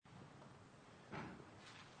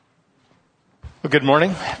Well, good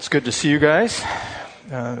morning. It's good to see you guys.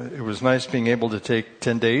 It was nice being able to take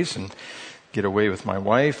 10 days and get away with my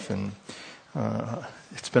wife. And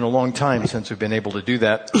it's been a long time since we've been able to do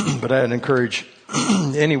that. But I'd encourage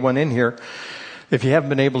anyone in here, if you haven't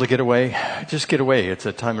been able to get away, just get away. It's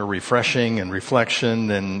a time of refreshing and reflection,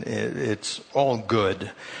 and it's all good.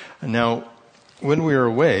 Now, when we were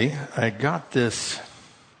away, I got this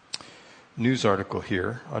news article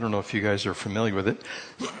here. I don't know if you guys are familiar with it.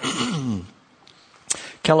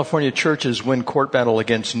 California churches win court battle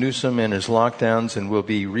against Newsom and his lockdowns and will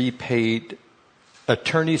be repaid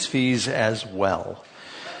attorney's fees as well.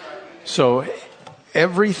 So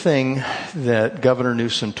everything that Governor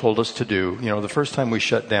Newsom told us to do, the first time we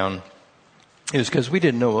shut down is because we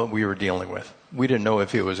didn't know what we were dealing with. We didn't know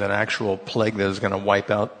if it was an actual plague that was going to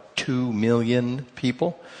wipe out 2 million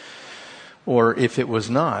people, or if it was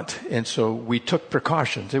not. And so we took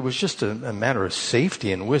precautions. It was just a matter of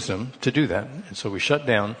safety and wisdom to do that. And so we shut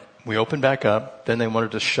down. We opened back up. Then they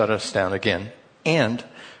wanted to shut us down again. And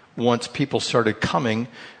once people started coming,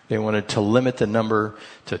 they wanted to limit the number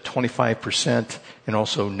to 25% and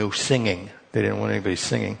also no singing. They didn't want anybody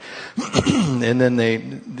singing. And then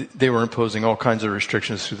they were imposing all kinds of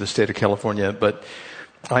restrictions through the state of California. But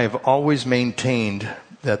I have always maintained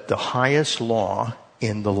that the highest law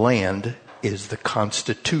in the land is the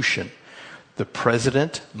Constitution. The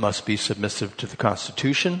president must be submissive to the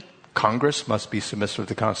Constitution. Congress must be submissive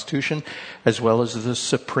to the Constitution, as well as the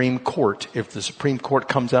Supreme Court. If the Supreme Court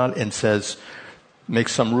comes out and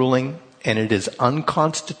makes some ruling, and it is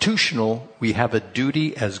unconstitutional, we have a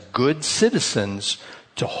duty as good citizens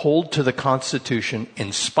to hold to the Constitution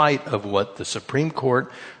in spite of what the Supreme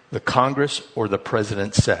Court, the Congress, or the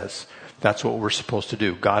president says. That's what we're supposed to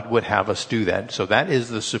do. God would have us do that. So that is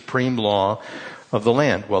the supreme law of the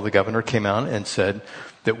land. Well, the governor came out and said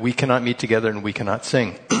that we cannot meet together and we cannot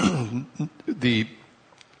sing. The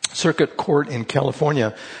circuit court in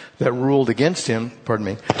California that ruled against him,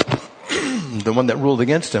 the one that ruled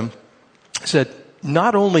against him, said,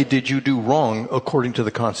 not only did you do wrong according to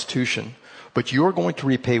the Constitution, but you're going to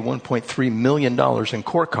repay $1.3 million in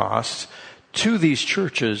court costs to these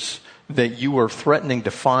churches that you are threatening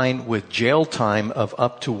to fine with jail time of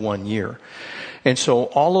up to 1 year. And so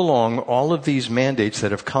all along, all of these mandates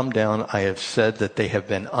that have come down, I have said that they have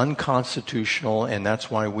been unconstitutional, and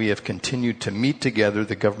that's why we have continued to meet together.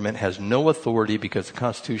 The government has no authority because the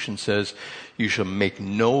Constitution says you shall make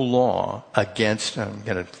no law against, I'm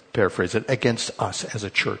going to paraphrase it, against us as a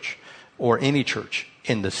church or any church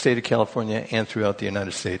in the state of California and throughout the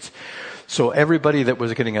United States. So everybody that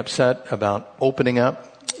was getting upset about opening up,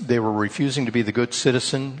 they were refusing to be the good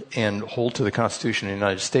citizen and hold to the Constitution of the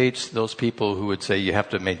United States. Those people who would say you have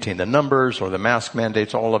to maintain the numbers or the mask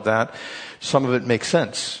mandates, all of that, some of it makes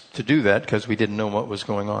sense to do that because we didn't know what was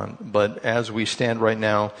going on. But as we stand right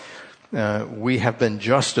now, we have been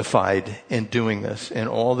justified in doing this. And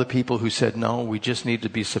all the people who said, no, we just need to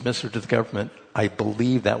be submissive to the government, I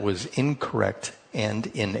believe that was incorrect and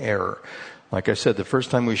in error. Like I said, the first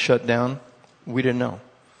time we shut down, we didn't know.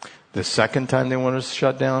 The second time they wanted us to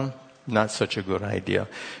shut down, not such a good idea.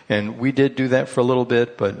 And we did do that for a little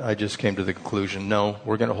bit, but I just came to the conclusion, no,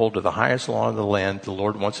 we're going to hold to the highest law in the land. The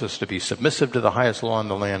Lord wants us to be submissive to the highest law in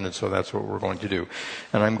the land, and so that's what we're going to do.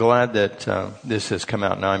 And I'm glad that this has come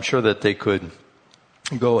out. Now, I'm sure that they could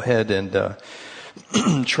go ahead and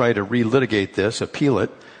try to relitigate this, appeal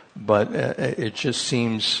it, but it just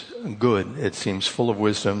seems good. It seems full of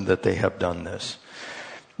wisdom that they have done this.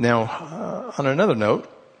 Now, on another note,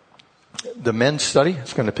 the men's study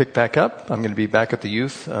is going to pick back up. I'm going to be back at the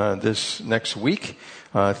youth this next week.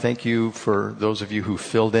 Thank you for those of you who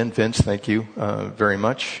filled in. Vince, thank you very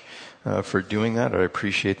much for doing that. I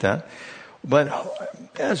appreciate that. But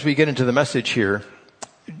as we get into the message here,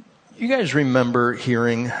 you guys remember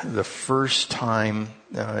hearing the first time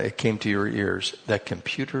it came to your ears that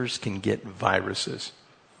computers can get viruses,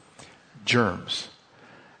 germs.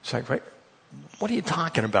 It's like, right? What are you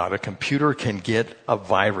talking about? A computer can get a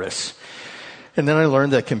virus. And then I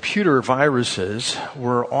learned that computer viruses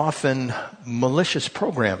were often malicious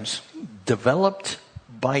programs developed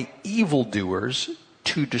by evildoers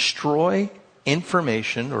to destroy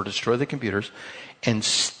information or destroy the computers and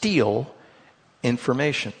steal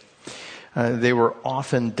information. They were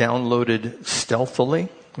often downloaded stealthily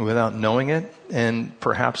without knowing it, and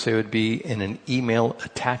perhaps they would be in an email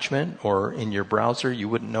attachment or in your browser. You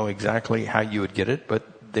wouldn't know exactly how you would get it, but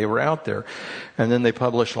they were out there. And then they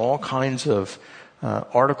published all kinds of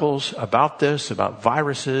articles about this, about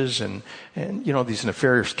viruses, and these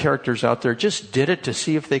nefarious characters out there just did it to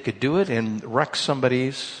see if they could do it and wreck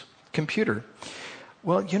somebody's computer.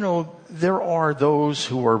 Well, there are those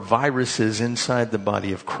who are viruses inside the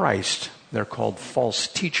body of Christ. They're called false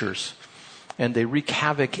teachers, and they wreak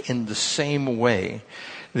havoc in the same way.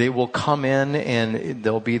 They will come in and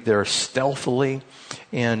they'll be there stealthily,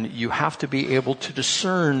 and you have to be able to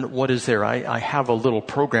discern what is there. I have a little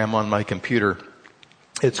program on my computer.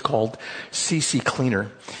 It's called CC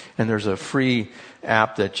Cleaner, and there's a free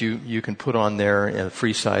app that you can put on there, a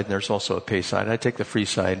free side, and there's also a pay side. I take the free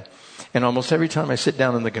side, and almost every time I sit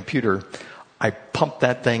down on the computer, I pump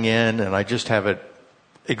that thing in and I just have it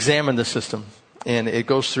examine the system. And it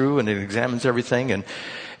goes through and it examines everything,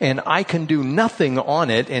 and I can do nothing on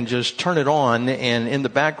it and just turn it on, and in the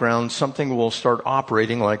background something will start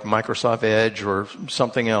operating like Microsoft Edge or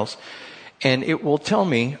something else. And it will tell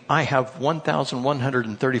me I have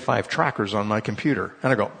 1,135 trackers on my computer.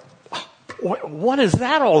 And I go, what is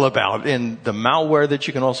that all about? And the malware that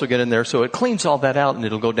you can also get in there. So it cleans all that out, and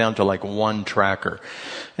it'll go down to like one tracker.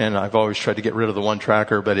 And I've always tried to get rid of the one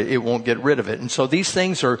tracker, but it won't get rid of it. And so these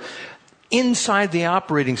things are inside the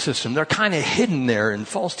operating system. They're kind of hidden there, and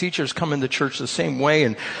false teachers come into church the same way,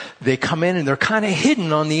 and they come in and they're kind of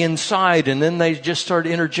hidden on the inside, and then they just start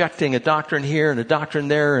interjecting a doctrine here and a doctrine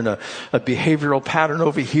there and a behavioral pattern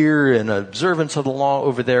over here and observance of the law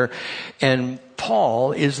over there. And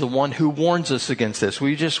Paul is the one who warns us against this.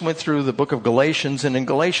 We just went through the book of Galatians, and in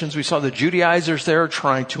Galatians we saw the Judaizers there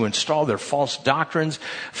trying to install their false doctrines,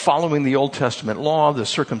 following the Old Testament law, the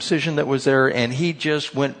circumcision that was there, and he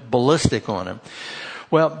just went ballistic on him.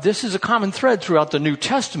 Well, this is a common thread throughout the New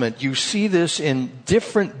Testament. You see this in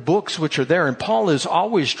different books which are there, and Paul is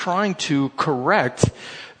always trying to correct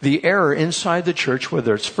the error inside the church,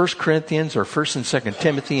 whether it's 1 Corinthians or 1 and 2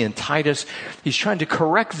 Timothy and Titus. He's trying to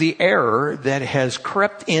correct the error that has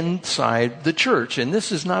crept inside the church. And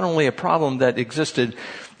this is not only a problem that existed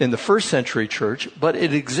in the first century church, but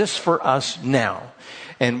it exists for us now.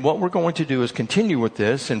 And what we're going to do is continue with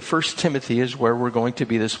this. And 1 Timothy is where we're going to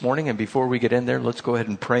be this morning. And before we get in there, let's go ahead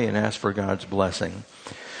and pray and ask for God's blessing.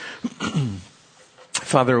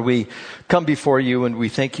 Father, we come before you and we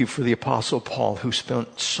thank you for the Apostle Paul, who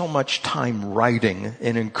spent so much time writing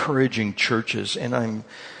and encouraging churches. And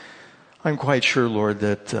I'm quite sure, Lord,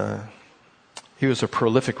 that he was a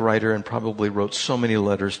prolific writer and probably wrote so many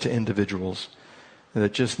letters to individuals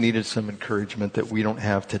that just needed some encouragement that we don't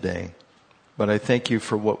have today. But I thank you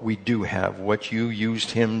for what we do have, what you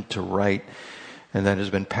used him to write, and that has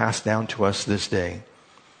been passed down to us this day.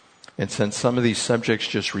 And since some of these subjects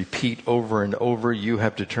just repeat over and over, you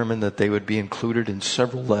have determined that they would be included in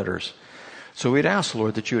several letters. So we'd ask,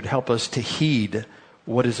 Lord, that you would help us to heed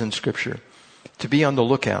what is in Scripture, to be on the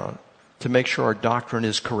lookout, to make sure our doctrine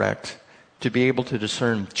is correct, to be able to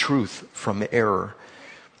discern truth from error.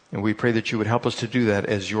 And we pray that you would help us to do that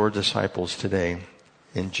as your disciples today.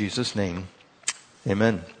 In Jesus' name,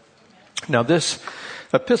 amen. Now this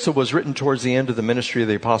epistle was written towards the end of the ministry of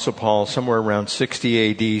the Apostle Paul, somewhere around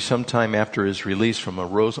 60 AD, sometime after his release from a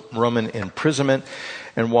Roman imprisonment.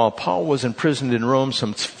 And while Paul was imprisoned in Rome,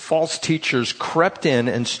 some false teachers crept in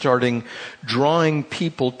and started drawing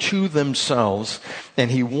people to themselves.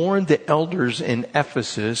 And he warned the elders in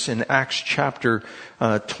Ephesus in Acts chapter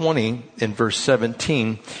 20 in verse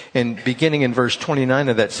 17. And beginning in verse 29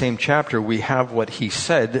 of that same chapter, we have what he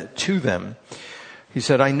said to them. He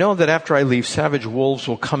said, I know that after I leave, savage wolves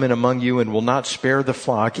will come in among you and will not spare the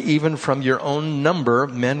flock. Even from your own number,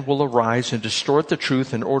 men will arise and distort the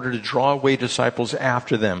truth in order to draw away disciples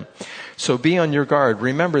after them. So be on your guard.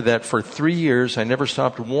 Remember that for 3 years, I never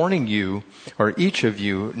stopped warning you, or each of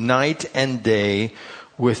you, night and day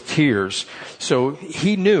with tears. So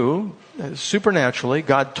he knew, supernaturally,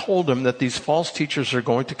 God told him that these false teachers are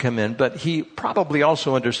going to come in, but he probably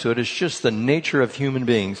also understood it's just the nature of human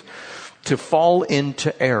beings to fall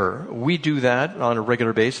into error. We do that on a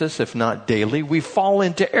regular basis, if not daily. We fall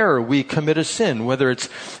into error. We commit a sin, whether it's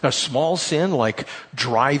a small sin like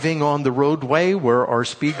driving on the roadway where our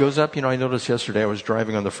speed goes up. I noticed yesterday I was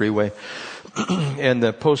driving on the freeway and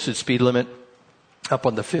the posted speed limit up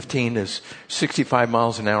on the 15 is 65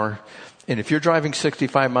 miles an hour. And if you're driving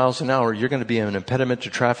 65 miles an hour, you're going to be an impediment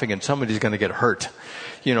to traffic and somebody's going to get hurt.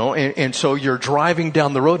 And so you're driving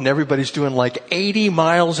down the road and everybody's doing like 80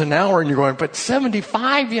 miles an hour and you're going, but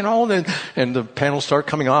 75, and the panels start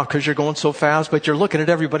coming off because you're going so fast, but you're looking at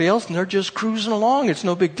everybody else and they're just cruising along. It's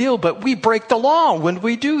no big deal, but we break the law when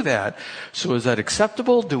we do that. So is that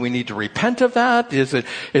acceptable? Do we need to repent of that? Is it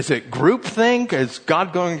groupthink? Is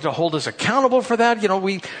God going to hold us accountable for that?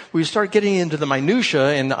 We start getting into the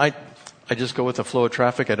minutia, and I just go with the flow of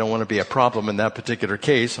traffic. I don't want to be a problem in that particular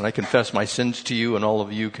case. And I confess my sins to you, and all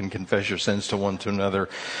of you can confess your sins to one to another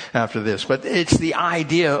after this. But it's the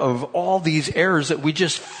idea of all these errors that we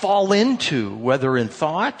just fall into, whether in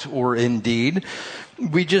thought or in deed.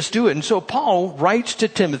 We just do it. And so Paul writes to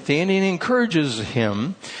Timothy, and he encourages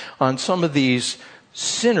him on some of these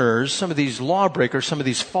sinners, some of these lawbreakers, some of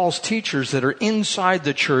these false teachers that are inside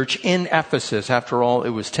the church in Ephesus. After all,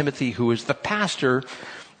 it was Timothy who was the pastor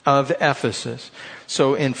of Ephesus.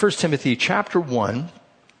 So in 1 Timothy chapter 1,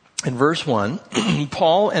 in verse 1,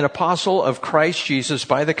 Paul, an apostle of Christ Jesus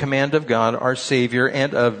by the command of God, our Savior,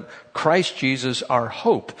 and of Christ Jesus, our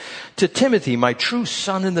hope, to Timothy, my true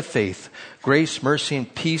son in the faith, grace, mercy,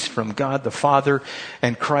 and peace from God the Father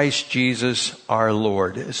and Christ Jesus, our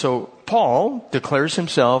Lord. So Paul declares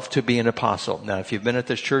himself to be an apostle. Now, if you've been at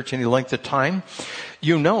this church any length of time,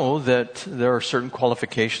 you know that there are certain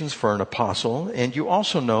qualifications for an apostle, and you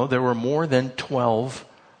also know there were more than 12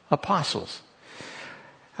 apostles.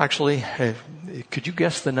 Actually, could you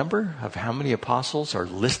guess the number of how many apostles are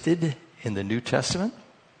listed in the New Testament?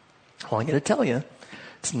 Well, I'm going to tell you.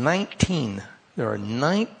 It's 19. There are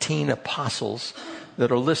 19 apostles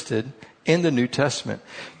that are listed in the New Testament.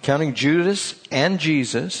 Counting Judas and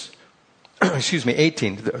Jesus,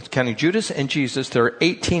 18. Counting Judas and Jesus, there are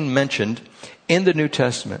 18 mentioned in the New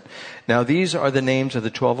Testament. Now, these are the names of the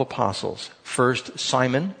 12 apostles. First,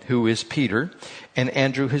 Simon, who is Peter, and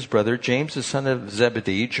Andrew, his brother, James, the son of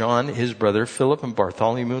Zebedee, John, his brother, Philip and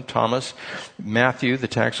Bartholomew, Thomas, Matthew, the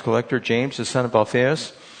tax collector, James, the son of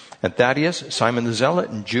Alphaeus, and Thaddeus, Simon the Zealot,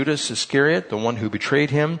 and Judas Iscariot, the one who betrayed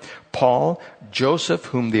him, Paul, Joseph,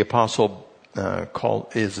 whom the apostle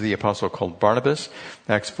called Barnabas,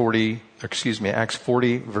 Acts 40,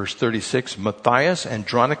 verse 36, Matthias,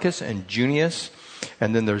 Andronicus, and Junius,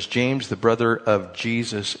 and then there's James, the brother of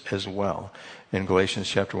Jesus as well, in Galatians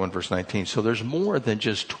chapter 1, verse 19. So there's more than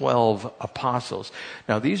just 12 apostles.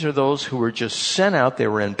 Now, these are those who were just sent out. They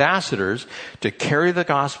were ambassadors to carry the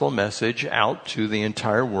gospel message out to the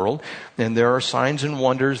entire world. And there are signs and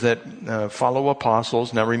wonders that follow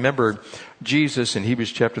apostles. Now, remember, Jesus in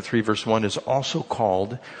Hebrews chapter 3, verse 1 is also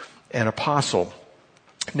called an apostle.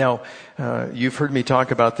 Now, you've heard me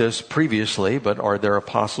talk about this previously, but are there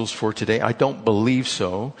apostles for today? I don't believe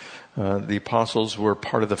so. The apostles were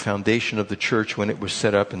part of the foundation of the church when it was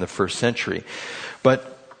set up in the first century.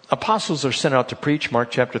 But apostles are sent out to preach. Mark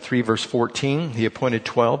chapter 3, verse 14, he appointed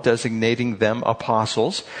 12, designating them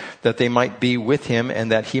apostles, that they might be with him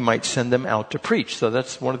and that he might send them out to preach. So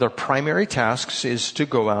that's one of their primary tasks, is to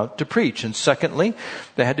go out to preach. And secondly,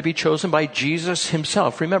 they had to be chosen by Jesus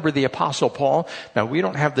himself. Remember the apostle Paul. Now, we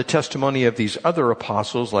don't have the testimony of these other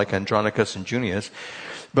apostles like Andronicus and Junius,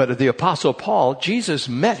 but the apostle Paul, Jesus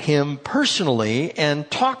met him personally and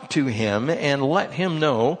talked to him and let him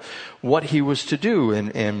know what he was to do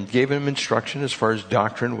and gave him instruction as far as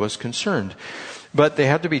doctrine was concerned. But they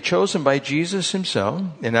had to be chosen by Jesus himself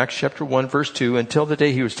in Acts chapter 1, verse 2, until the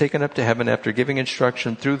day he was taken up to heaven after giving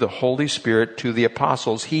instruction through the Holy Spirit to the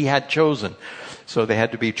apostles he had chosen. So they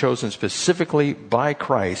had to be chosen specifically by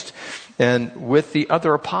Christ. And with the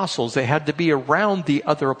other apostles, they had to be around the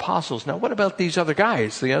other apostles. Now, what about these other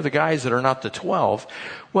guys? The other guys that are not the 12?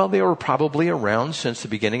 Well, they were probably around since the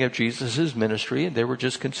beginning of Jesus' ministry, and they were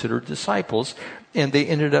just considered disciples, and they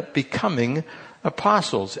ended up becoming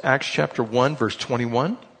apostles. Acts chapter 1, verse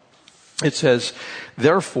 21. It says,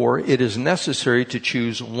 therefore, it is necessary to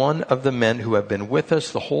choose one of the men who have been with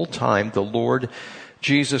us the whole time the Lord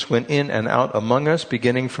Jesus went in and out among us,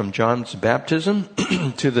 beginning from John's baptism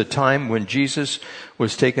to the time when Jesus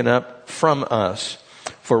was taken up from us.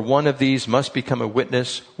 For one of these must become a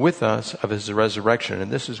witness with us of his resurrection. And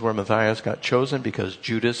this is where Matthias got chosen, because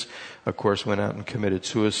Judas, of course, went out and committed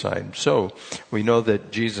suicide. So we know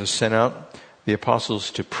that Jesus sent out the apostles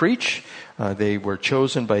to preach. They were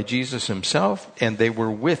chosen by Jesus himself, and they were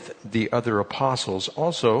with the other apostles.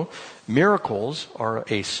 Also, miracles are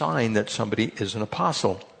a sign that somebody is an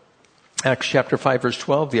apostle. Acts chapter 5, verse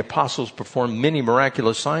 12, the apostles performed many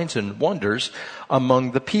miraculous signs and wonders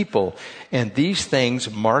among the people. And these things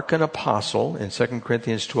mark an apostle. In 2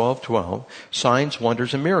 Corinthians 12:12, signs,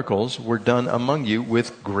 wonders, and miracles were done among you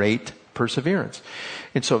with great perseverance.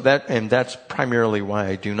 And so that's primarily why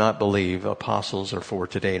I do not believe apostles are for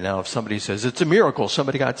today. Now, if somebody says it's a miracle,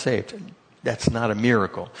 somebody got saved, that's not a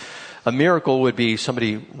miracle. A miracle would be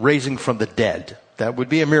somebody raising from the dead. That would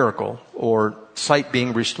be a miracle. Or sight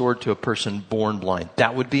being restored to a person born blind.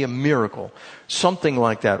 That would be a miracle. Something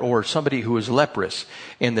like that. Or somebody who is leprous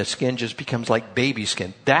and the skin just becomes like baby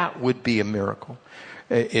skin. That would be a miracle.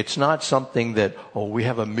 It's not something that, we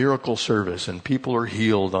have a miracle service and people are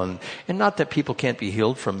healed and not that people can't be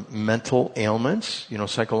healed from mental ailments,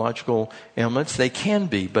 psychological ailments. They can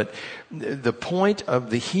be, but the point of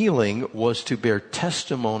the healing was to bear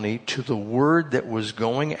testimony to the word that was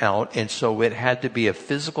going out, and so it had to be a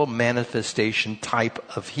physical manifestation type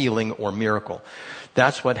of healing or miracle.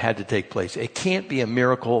 That's what had to take place. It can't be a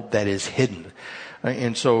miracle that is hidden.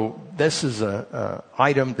 And so this is a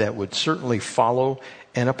item that would certainly follow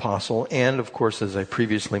an apostle. And of course, as I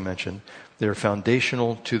previously mentioned, they're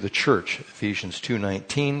foundational to the church. Ephesians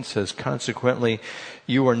 2:19 says, consequently,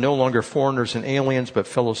 you are no longer foreigners and aliens, but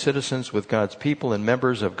fellow citizens with God's people and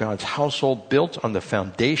members of God's household, built on the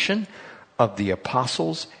foundation of the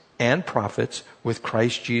apostles and prophets, with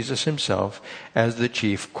Christ Jesus himself as the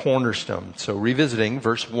chief cornerstone. So revisiting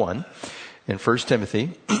verse 1 in 1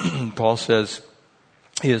 Timothy, Paul says,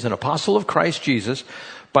 he is an apostle of Christ Jesus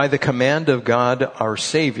by the command of God our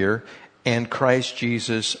Savior and Christ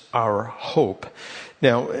Jesus our hope.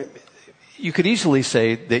 Now, you could easily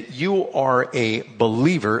say that you are a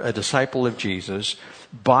believer, a disciple of Jesus,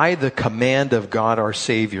 by the command of God our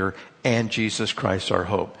Savior and Jesus Christ our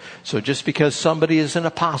hope. So just because somebody is an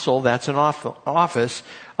apostle, that's an office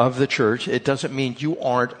of the church, it doesn't mean you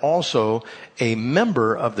aren't also a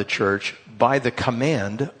member of the church by the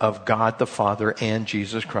command of God the Father and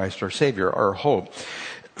Jesus Christ our Savior, our hope.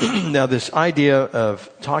 Now, this idea of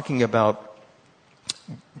talking about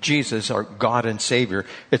Jesus, our God and Savior,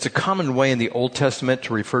 it's a common way in the Old Testament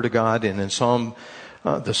to refer to God, and in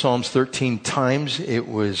the Psalms 13 times it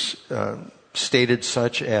was stated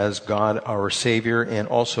such as God our Savior, and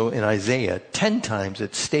also in Isaiah 10 times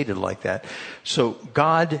it's stated like that. So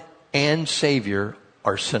God and Savior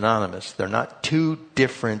are synonymous. They're not two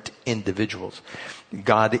different individuals.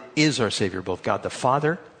 God is our Savior, both God the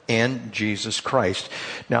Father and Jesus Christ.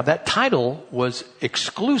 Now, that title was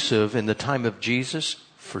exclusive in the time of Jesus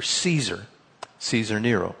for Caesar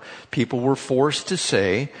Nero. People were forced to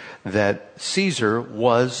say that Caesar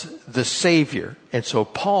was the Savior. And so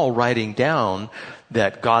Paul, writing down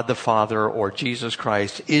that God the Father or Jesus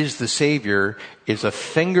Christ is the Savior, is a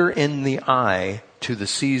finger in the eye to the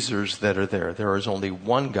Caesars that are there. There is only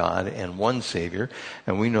one God and one Savior,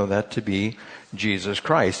 and we know that to be Jesus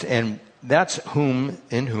Christ. And that's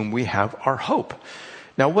in whom we have our hope.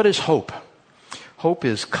 Now, what is hope? Hope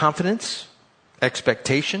is confidence,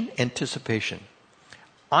 expectation, anticipation.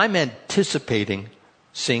 I'm anticipating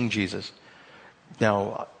seeing Jesus.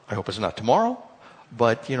 Now, I hope it's not tomorrow,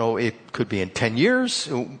 but, it could be in 10 years.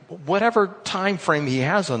 Whatever time frame he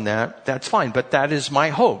has on that, that's fine. But that is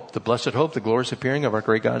my hope, the blessed hope, the glorious appearing of our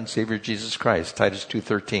great God and Savior Jesus Christ, Titus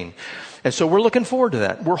 2:13. And so we're looking forward to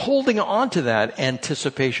that. We're holding on to that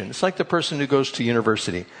anticipation. It's like the person who goes to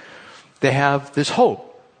university. They have this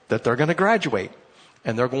hope that they're going to graduate.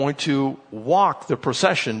 And they're going to walk the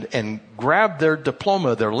procession and grab their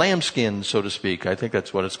diploma, their lambskin, so to speak. I think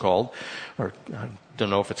that's what it's called. Or I don't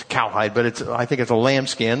know if it's a cowhide, but I think it's a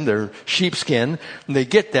lambskin, their sheepskin. And they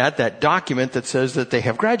get that document that says that they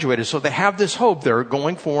have graduated. So they have this hope. They're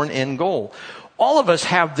going for an end goal. All of us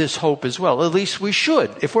have this hope as well. At least we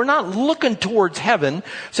should. If we're not looking towards heaven,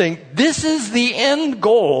 saying, this is the end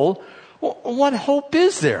goal, what hope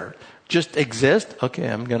is there? Just exist. Okay,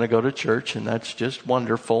 I'm going to go to church, and that's just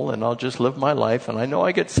wonderful, and I'll just live my life. And I know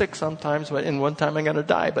I get sick sometimes, but in one time I'm going to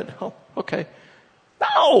die. But okay.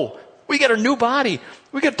 No, we get a new body.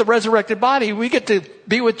 We get the resurrected body. We get to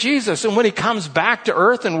be with Jesus. And when he comes back to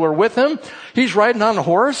earth and we're with him, he's riding on a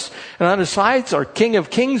horse, and on his sides are King of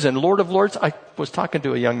Kings and Lord of Lords. I was talking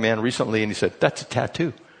to a young man recently, and he said, "That's a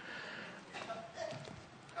tattoo."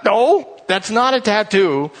 No, that's not a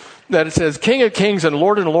tattoo. That it says King of Kings and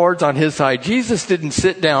Lord of Lords on his side. Jesus didn't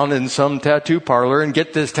sit down in some tattoo parlor and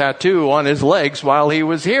get this tattoo on his legs while he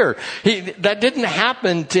was here. That didn't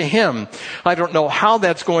happen to him. I don't know how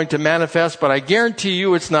that's going to manifest, but I guarantee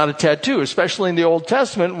you it's not a tattoo, especially in the Old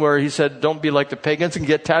Testament where he said, don't be like the pagans and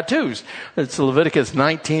get tattoos. It's Leviticus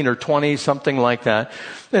 19 or 20, something like that.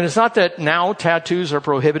 And it's not that now tattoos are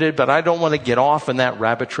prohibited, but I don't want to get off in that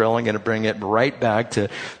rabbit trail. I'm going to bring it right back to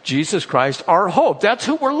Jesus Christ, our hope. That's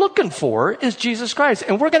who we're looking for, is Jesus Christ.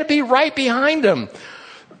 And we're going to be right behind him.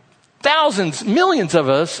 Thousands, millions of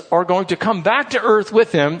us are going to come back to earth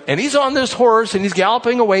with him, and he's on this horse, and he's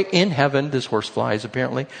galloping away in heaven. This horse flies,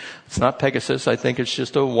 apparently. It's not Pegasus. I think it's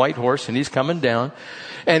just a white horse, and he's coming down.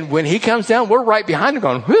 And when he comes down, we're right behind him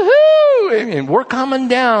going, woohoo! And we're coming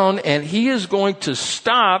down, and he is going to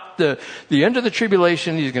stop the end of the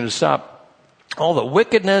tribulation. He's going to stop all the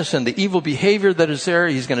wickedness and the evil behavior that is there.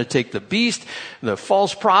 He's going to take the beast, the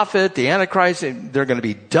false prophet, the Antichrist. They're going to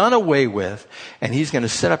be done away with, and he's going to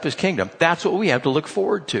set up his kingdom. That's what we have to look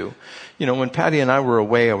forward to. You know, when Patty and I were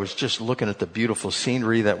away, I was just looking at the beautiful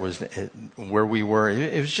scenery that was where we were.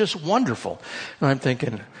 It was just wonderful. And I'm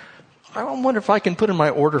thinking, I wonder if I can put in my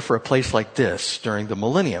order for a place like this during the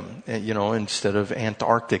millennium, you know, instead of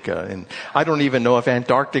Antarctica. And I don't even know if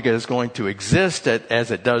Antarctica is going to exist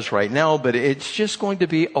as it does right now, but it's just going to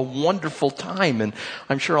be a wonderful time. And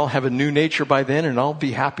I'm sure I'll have a new nature by then, and I'll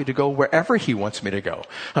be happy to go wherever he wants me to go.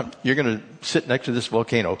 You're going to sit next to this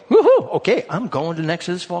volcano. Woohoo! Okay, I'm going to next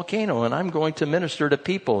to this volcano, and I'm going to minister to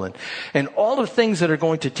people, and all the things that are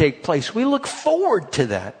going to take place. We look forward to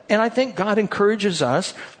that. And I think God encourages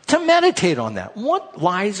us to meditate on that. What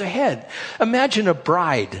lies ahead? Imagine a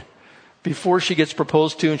bride before she gets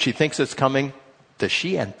proposed to and she thinks it's coming. Does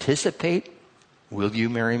she anticipate, will you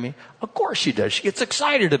marry me? Of course she does. She gets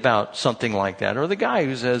excited about something like that. Or the guy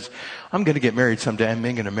who says, I'm going to get married someday. I'm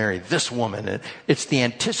going to marry this woman. And it's the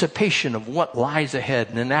anticipation of what lies ahead.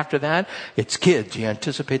 And then after that, it's kids. You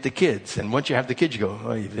anticipate the kids. And once you have the kids, you go,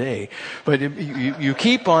 oy vey. But you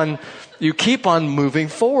keep on moving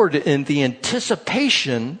forward in the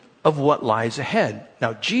anticipation of what lies ahead.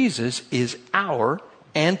 Now, Jesus is our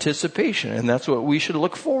anticipation, and that's what we should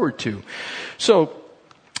look forward to. So,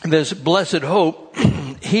 this blessed hope,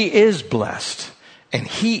 he is blessed, and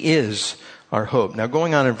he is our hope. Now,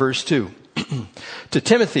 going on in verse 2. To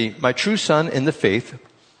Timothy, my true son in the faith,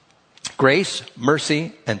 grace,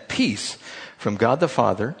 mercy, and peace from God the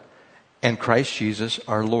Father and Christ Jesus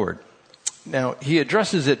our Lord. Now, he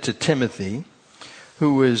addresses it to Timothy,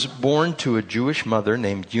 who was born to a Jewish mother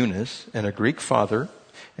named Eunice and a Greek father,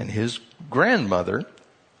 and his grandmother,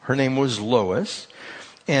 her name was Lois.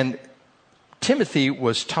 And Timothy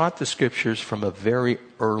was taught the scriptures from a very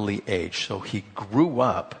early age, so he grew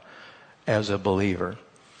up as a believer.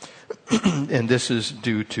 And this is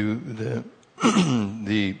due to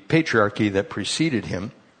the patriarchy that preceded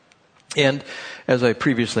him. And as I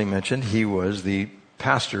previously mentioned, he was the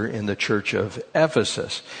pastor in the church of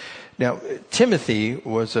Ephesus. Now, Timothy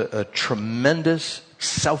was a tremendous,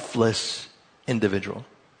 selfless individual.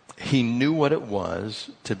 He knew what it was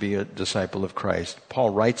to be a disciple of Christ. Paul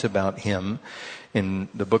writes about him in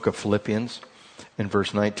the book of Philippians. In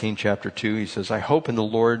verse 19, chapter 2, he says, I hope in the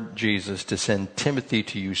Lord Jesus to send Timothy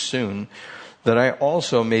to you soon, that I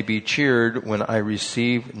also may be cheered when I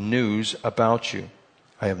receive news about you.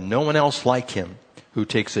 I have no one else like him who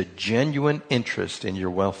takes a genuine interest in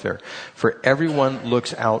your welfare. For everyone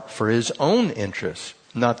looks out for his own interests,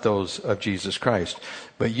 not those of Jesus Christ.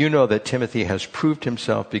 But you know that Timothy has proved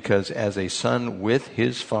himself, because as a son with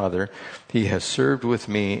his father, he has served with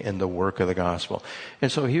me in the work of the gospel. And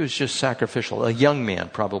so he was just sacrificial, a young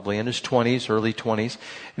man, probably in his 20s, early 20s,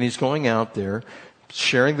 and he's going out there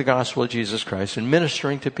sharing the gospel of Jesus Christ and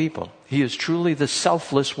ministering to people. He is truly the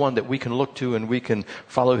selfless one that we can look to, and we can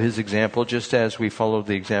follow his example, just as we follow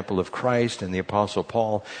the example of Christ and the Apostle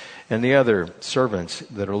Paul and the other servants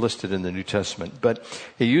that are listed in the New Testament. But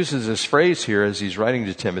he uses this phrase here as he's writing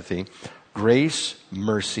to Timothy, grace,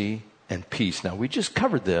 mercy, and peace. Now, we just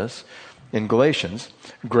covered this in Galatians.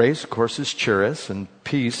 Grace, of course, is charis, and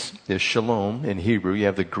peace is shalom in Hebrew. You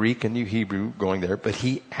have the Greek and the Hebrew going there, but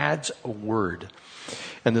he adds a word.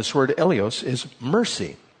 And this word elios is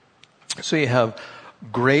mercy. So you have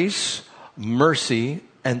grace, mercy,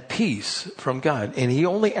 and peace from God. And he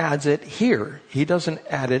only adds it here. He doesn't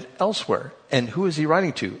add it elsewhere. And who is he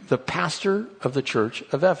writing to? The pastor of the church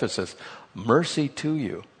of Ephesus. Mercy to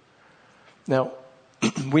you. Now,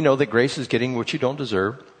 we know that grace is getting what you don't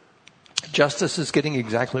deserve. Justice is getting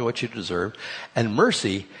exactly what you deserve. And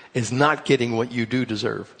mercy is not getting what you do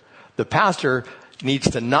deserve. The pastor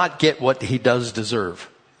needs to not get what he does deserve.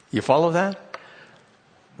 You follow that?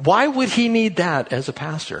 Why would he need that as a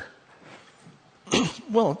pastor?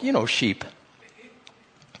 Well, you know, sheep.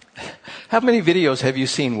 How many videos have you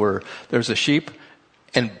seen where there's a sheep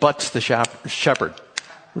and butts the shepherd?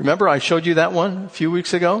 Remember I showed you that one a few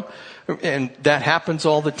weeks ago? And that happens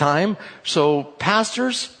all the time. So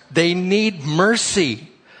pastors, they need mercy.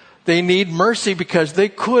 They need mercy because they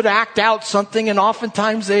could act out something, and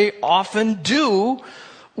oftentimes they often do,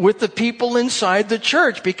 with the people inside the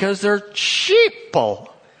church, because they're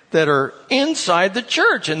sheeple that are inside the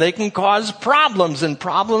church, and they can cause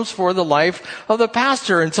problems for the life of the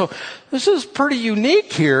pastor. And so this is pretty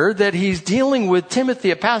unique here that he's dealing with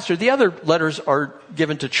Timothy, a pastor. The other letters are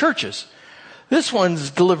given to churches. This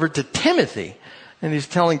one's delivered to Timothy. And he's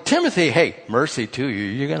telling Timothy, hey, mercy to you.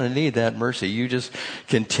 You're going to need that mercy. You just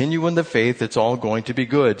continue in the faith. It's all going to be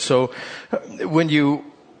good. So when you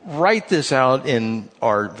write this out in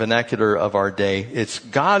our vernacular of our day. It's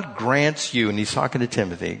God grants you, and he's talking to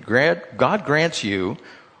Timothy, God grants you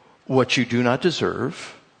what you do not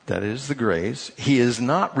deserve. That is the grace. He is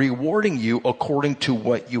not rewarding you according to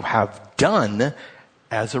what you have done.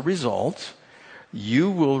 As a result, you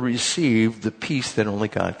will receive the peace that only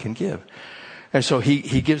God can give. And so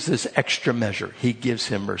he gives this extra measure. He gives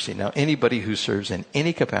him mercy. Now, anybody who serves in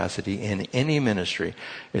any capacity, in any ministry,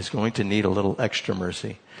 is going to need a little extra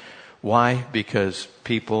mercy. Why? Because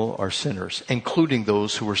people are sinners, including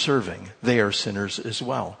those who are serving. They are sinners as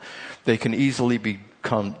well. They can easily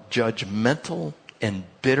become judgmental and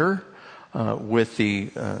bitter with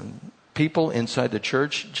the people inside the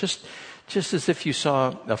church, just as if you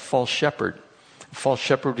saw a false shepherd. A false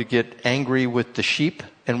shepherd would get angry with the sheep,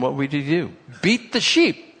 and what would he do? Beat the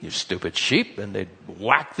sheep, you stupid sheep. And they'd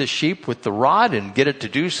whack the sheep with the rod and get it to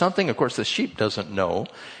do something. Of course, the sheep doesn't know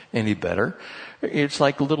any better. It's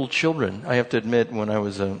like little children. I have to admit, when I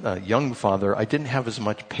was a young father, I didn't have as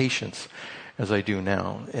much patience as I do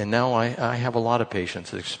now. And now I have a lot of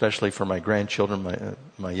patience, especially for my grandchildren,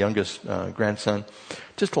 my youngest grandson.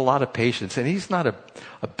 Just a lot of patience. And he's not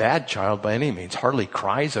a bad child by any means. Hardly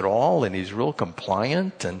cries at all, and he's real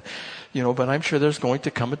compliant. And, but I'm sure there's going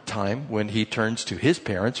to come a time when he turns to his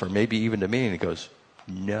parents, or maybe even to me, and he goes,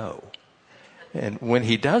 no. And when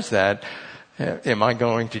he does that, am I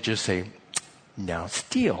going to just say, now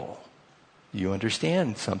steal? You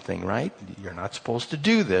understand something, right? You're not supposed to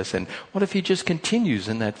do this. And what if he just continues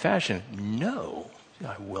in that fashion? No,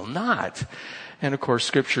 I will not. And of course,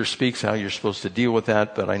 Scripture speaks how you're supposed to deal with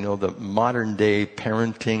that. But I know the modern day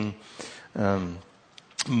parenting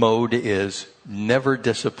mode is never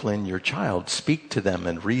discipline your child. Speak to them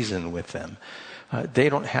and reason with them. They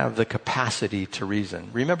don't have the capacity to reason.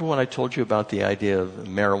 Remember when I told you about the idea of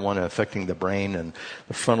marijuana affecting the brain and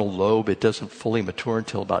the frontal lobe? It doesn't fully mature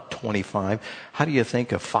until about 25. How do you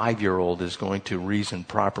think a 5-year-old is going to reason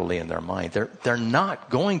properly in their mind? They're not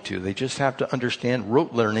going to. They just have to understand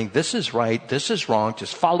rote learning. This is right. This is wrong.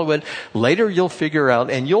 Just follow it. Later you'll figure out,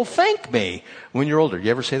 and you'll thank me when you're older.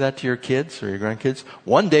 You ever say that to your kids or your grandkids?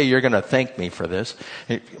 One day you're going to thank me for this.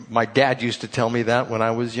 My dad used to tell me that when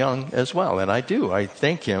I was young as well, and I do. I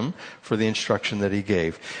thank him for the instruction that he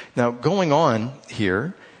gave. Now, going on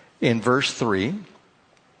here in verse 3,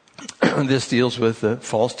 this deals with the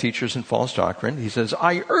false teachers and false doctrine. He says,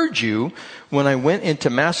 I urge you, when I went into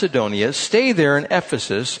Macedonia, stay there in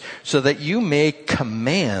Ephesus, so that you may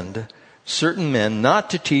command certain men not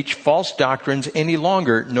to teach false doctrines any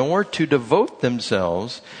longer, nor to devote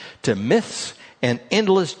themselves to myths and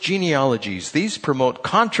endless genealogies. These promote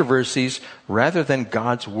controversies rather than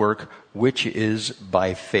God's work, which is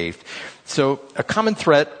by faith. So a common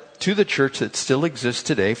threat to the church that still exists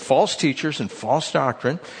today, false teachers and false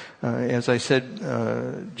doctrine. As I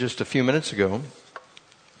said just a few minutes ago,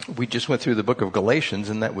 we just went through the book of Galatians,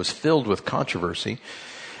 and that was filled with controversy.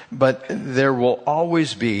 But there will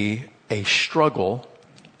always be a struggle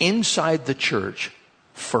inside the church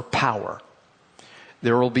for power.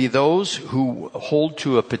 There will be those who hold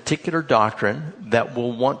to a particular doctrine that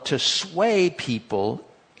will want to sway people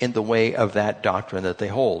in the way of that doctrine that they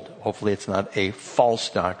hold. Hopefully it's not a false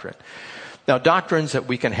doctrine. Now, doctrines that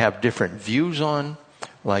we can have different views on,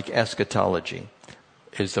 like eschatology.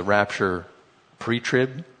 Is the rapture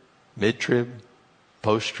pre-trib, mid-trib,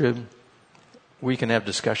 post-trib? We can have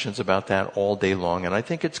discussions about that all day long, and I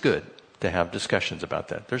think it's good to have discussions about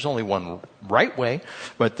that. There's only one right way,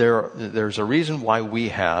 but there's a reason why we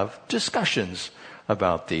have discussions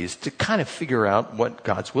about these, to kind of figure out what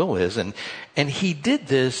God's will is. And he did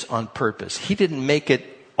this on purpose. He didn't make it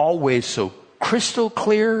always so crystal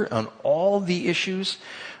clear on all the issues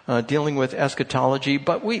dealing with eschatology,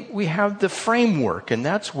 but we have the framework, and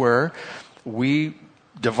that's where we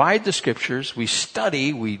divide the scriptures, we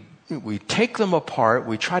study, we take them apart,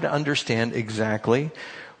 we try to understand exactly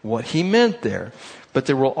what he meant there. But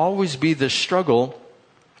there will always be this struggle,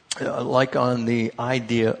 like on the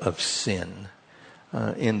idea of sin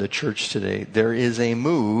in the church today. There is a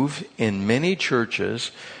move in many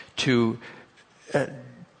churches to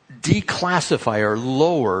declassify or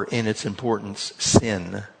lower in its importance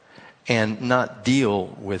sin and not deal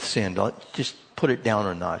with sin. Just put it down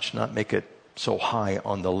a notch, not make it so high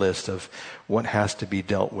on the list of what has to be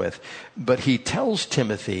dealt with. But he tells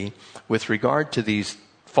Timothy, with regard to these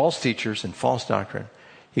false teachers and false doctrine,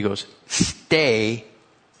 he goes, stay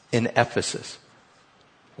in Ephesus.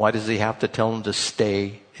 Why does he have to tell him to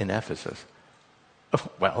stay in Ephesus?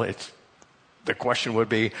 Well, the question would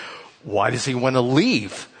be, why does he want to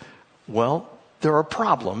leave? Well, there are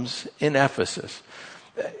problems in Ephesus.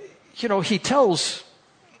 He tells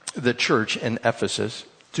the church in Ephesus,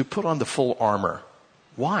 to put on the full armor.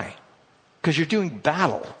 Why? Because you're doing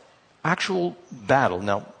battle, actual battle.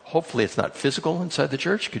 Now, hopefully it's not physical inside the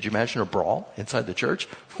church. Could you imagine a brawl inside the church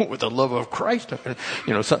with the love of Christ?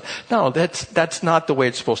 No, that's not the way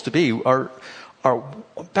it's supposed to be. Our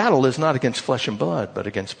battle is not against flesh and blood, but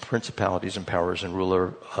against principalities and powers and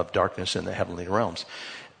ruler of darkness in the heavenly realms.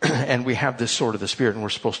 And we have this sword of the Spirit, and we're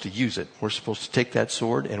supposed to use it. We're supposed to take that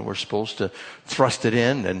sword, and we're supposed to thrust it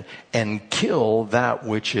in and kill that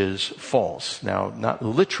which is false. Now, not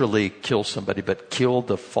literally kill somebody, but kill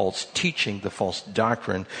the false teaching, the false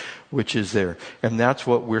doctrine, which is there. And that's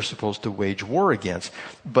what we're supposed to wage war against.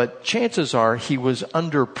 But chances are he was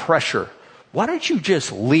under pressure. Why don't you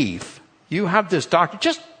just leave? You have this doctrine.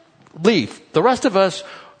 Just leave. The rest of us,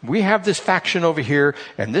 we have this faction over here,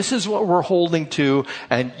 and this is what we're holding to,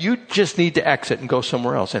 and you just need to exit and go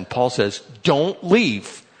somewhere else. And Paul says, don't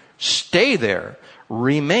leave. Stay there.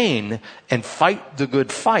 Remain and fight the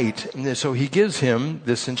good fight. And so he gives him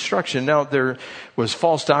this instruction. Now, there was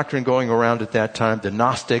false doctrine going around at that time. The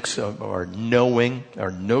Gnostics, or knowing, or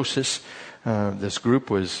gnosis, this group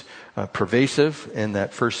was pervasive in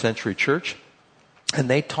that first century church. And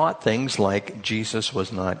they taught things like Jesus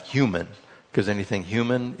was not human. Because anything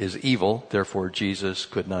human is evil, therefore Jesus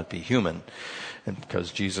could not be human. And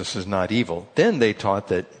because Jesus is not evil. Then they taught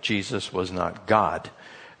that Jesus was not God,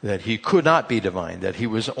 that he could not be divine, that he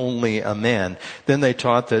was only a man. Then they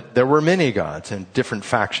taught that there were many gods and different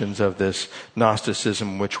factions of this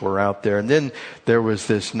Gnosticism which were out there. And then there was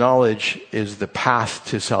this knowledge is the path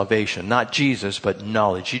to salvation. Not Jesus, but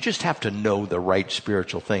knowledge. You just have to know the right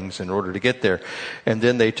spiritual things in order to get there. And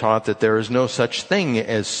then they taught that there is no such thing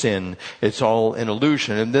as sin. It's all an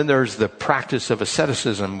illusion. And then there's the practice of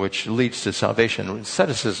asceticism, which leads to salvation.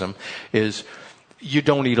 Asceticism is you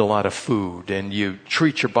don't eat a lot of food and you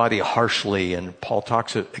treat your body harshly. And Paul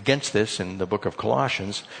talks against this in the book of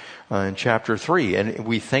Colossians in chapter 3. And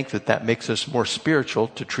we think that makes us more spiritual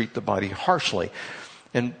to treat the body harshly.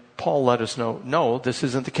 And Paul let us know, no, this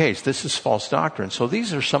isn't the case. This is false doctrine. So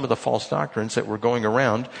these are some of the false doctrines that were going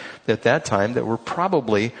around at that time that were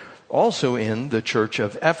probably also in the church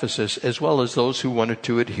of Ephesus, as well as those who wanted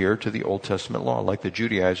to adhere to the Old Testament law, like the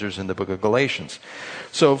Judaizers in the book of Galatians.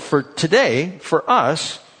 So for today, for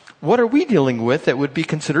us, what are we dealing with that would be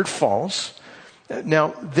considered false?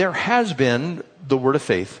 Now, there has been the word of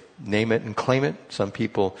faith. Name it and claim it. Some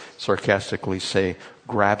people sarcastically say,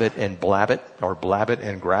 grab it and blab it, or blab it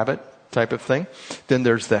and grab it type of thing. Then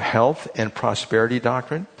there's the health and prosperity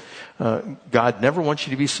doctrine. God never wants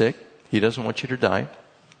you to be sick. He doesn't want you to die.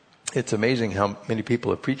 It's amazing how many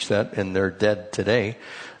people have preached that and they're dead today.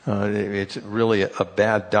 It's really a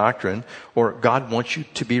bad doctrine. Or God wants you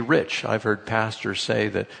to be rich. I've heard pastors say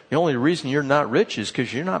that the only reason you're not rich is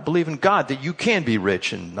because you're not believing God that you can be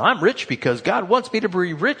rich. And I'm rich because God wants me to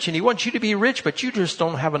be rich and he wants you to be rich, but you just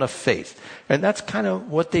don't have enough faith. And that's kind of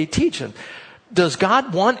what they teach. And does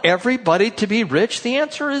God want everybody to be rich? The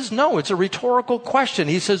answer is no. It's a rhetorical question.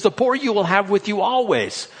 He says, the poor you will have with you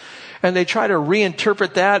always. And they try to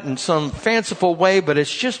reinterpret that in some fanciful way, but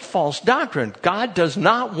it's just false doctrine. God does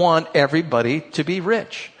not want everybody to be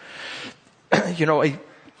rich. I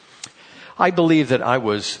believe that I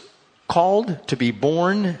was called to be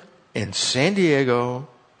born in San Diego,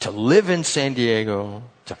 to live in San Diego,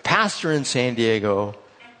 to pastor in San Diego,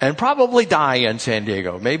 and probably die in San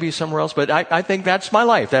Diego, maybe somewhere else. But I think that's my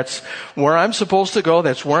life. That's where I'm supposed to go.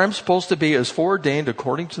 That's where I'm supposed to be as foreordained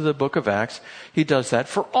according to the book of Acts. He does that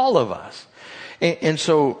for all of us. And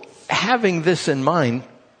so having this in mind,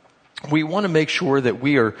 we want to make sure that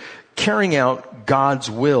we are carrying out God's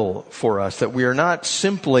will for us, that we are not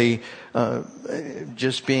simply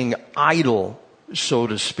just being idle, so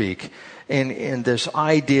to speak. And this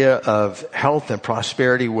idea of health and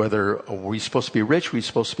prosperity, whether we're supposed to be rich, we're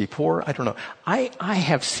supposed to be poor, I don't know. I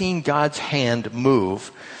have seen God's hand move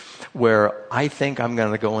where I think I'm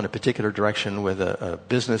going to go in a particular direction with a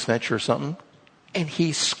business venture or something, and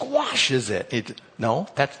he squashes it. No,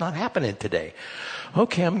 that's not happening today.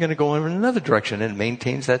 Okay, I'm going to go in another direction, and it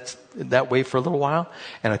maintains that way for a little while.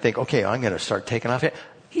 And I think, okay, I'm going to start taking off it.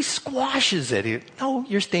 He squashes it. No,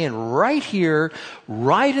 you're staying right here,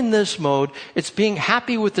 right in this mode. It's being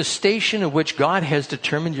happy with the station in which God has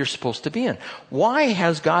determined you're supposed to be in. Why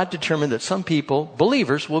has God determined that some people,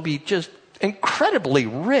 believers, will be just incredibly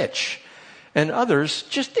rich and others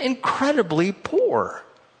just incredibly poor?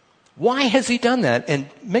 Why has he done that? And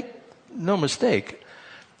make no mistake,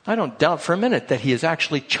 I don't doubt for a minute that he has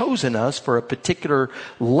actually chosen us for a particular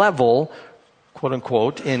level, quote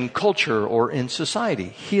unquote, in culture or in society.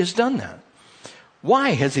 He has done that.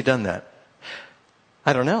 Why has he done that?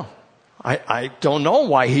 I don't know. I don't know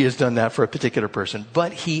why he has done that for a particular person,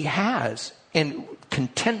 but he has. And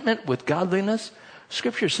contentment with godliness,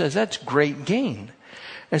 Scripture says that's great gain.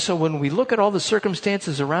 And so when we look at all the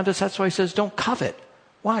circumstances around us, that's why he says don't covet.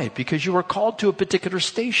 Why? Because you are called to a particular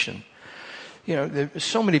station. You know, there's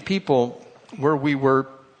so many people where we were,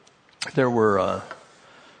 there were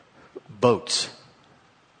boats,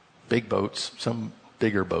 big boats, some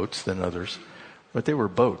bigger boats than others, but they were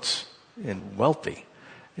boats and wealthy.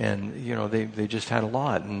 And, you know, they just had a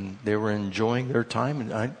lot and they were enjoying their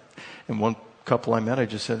time. And one couple I met, I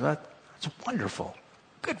just said, that's wonderful.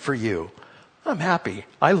 Good for you. I'm happy.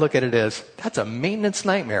 I look at it as, that's a maintenance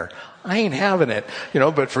nightmare. I ain't having it, you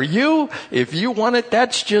know, but for you, if you want it,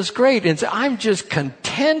 that's just great. And so I'm just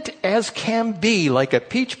content as can be, like a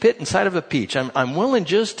peach pit inside of a peach. I'm willing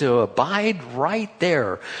just to abide right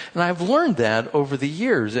there. And I've learned that over the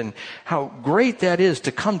years and how great that is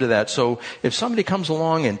to come to that. So if somebody comes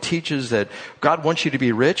along and teaches that God wants you to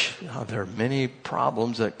be rich, there are many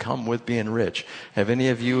problems that come with being rich. Have any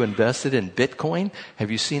of you invested in Bitcoin? Have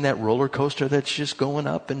you seen that roller coaster that's just going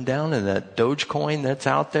up and down and that Dogecoin that's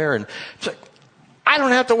out there? And it's like, I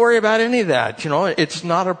don't have to worry about any of that. You know, it's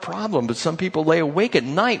not a problem. But some people lay awake at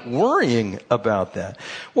night worrying about that.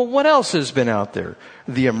 Well, what else has been out there?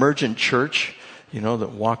 The emergent church, you know,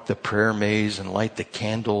 that walk the prayer maze and light the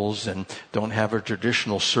candles and don't have a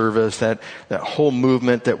traditional service. That whole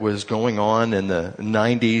movement that was going on in the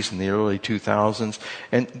 90s and the early 2000s.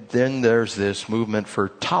 And then there's this movement for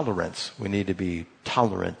tolerance. We need to be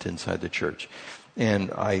tolerant inside the church.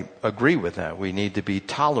 And I agree with that. We need to be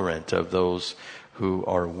tolerant of those who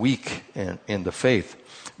are weak in the faith.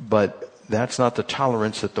 But that's not the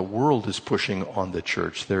tolerance that the world is pushing on the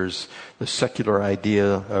church. There's the secular idea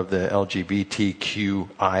of the LGBTQI+.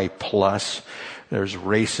 There's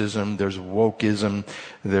racism. There's wokeism.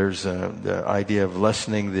 There's the idea of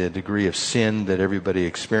lessening the degree of sin that everybody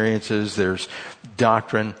experiences. There's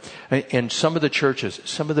doctrine. And some of the churches,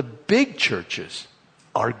 some of the big churches,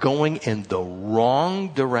 are going in the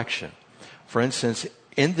wrong direction. For instance,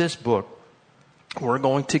 in this book, we're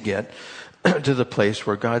going to get to the place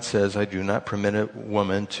where God says, I do not permit a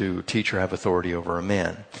woman to teach or have authority over a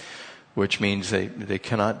man, which means they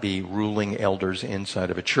cannot be ruling elders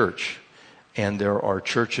inside of a church. And there are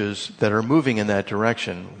churches that are moving in that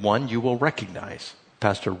direction. One you will recognize.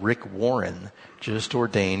 Pastor Rick Warren just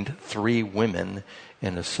ordained 3 women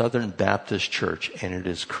in a Southern Baptist church, and it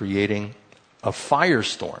is creating a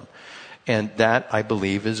firestorm. And that, I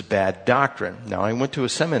believe, is bad doctrine. Now, I went to a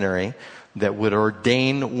seminary that would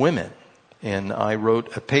ordain women. And I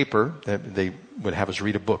wrote a paper that they would have us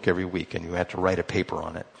read a book every week, and you had to write a paper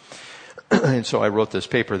on it. And so I wrote this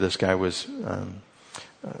paper. This guy was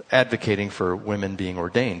advocating for women being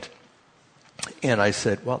ordained. And I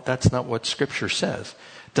said, well, that's not what Scripture says.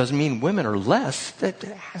 Doesn't mean women are less. That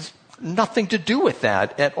has nothing to do with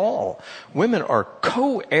that at all. Women are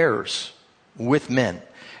co-heirs with men.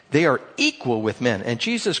 They are equal with men. And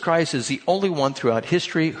Jesus Christ is the only one throughout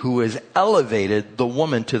history who has elevated the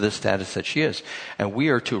woman to the status that she is. And we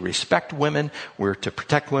are to respect women. We're to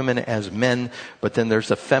protect women as men. But then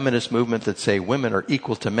there's a feminist movement that say women are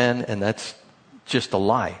equal to men, and that's just a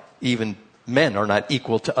lie. Even men are not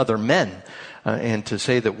equal to other men. And to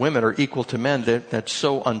say that women are equal to men, that's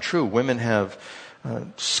so untrue. Women have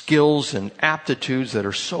skills and aptitudes that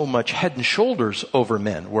are so much head and shoulders over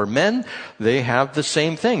men. Where men, they have the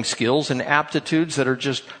same thing, skills and aptitudes that are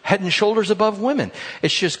just head and shoulders above women.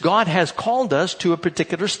 It's just God has called us to a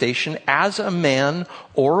particular station as a man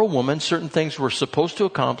or a woman. Certain things we're supposed to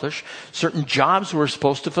accomplish, certain jobs we're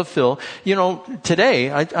supposed to fulfill. You know,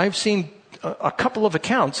 today I've seen a couple of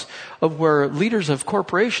accounts of where leaders of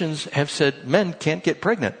corporations have said men can't get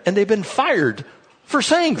pregnant, and they've been fired for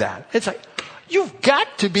saying that. It's like, you've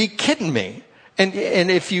got to be kidding me. And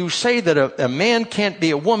if you say that a man can't be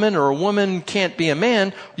a woman or a woman can't be a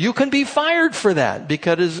man, you can be fired for that,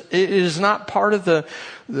 because it is not part of the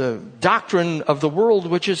doctrine of the world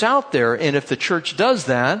which is out there. And if the church does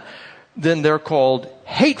that, then they're called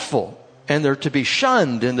hateful, and they're to be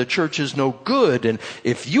shunned, and the church is no good. And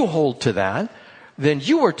if you hold to that, then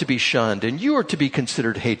you are to be shunned and you are to be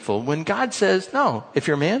considered hateful, when God says, no, if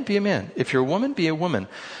you're a man, be a man. If you're a woman, be a woman.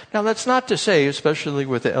 Now, that's not to say, especially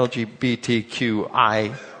with the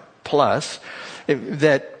LGBTQI+,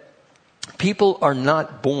 that people are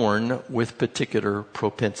not born with particular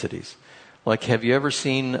propensities. Like, have you ever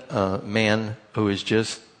seen a man who is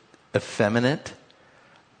just effeminate?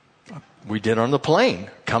 We did on the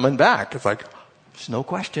plane, coming back. It's like, there's no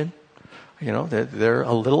question. You know, they're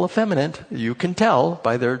a little effeminate. You can tell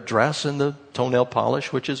by their dress and the toenail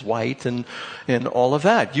polish, which is white, and all of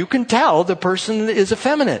that. You can tell the person is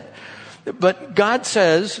effeminate. But God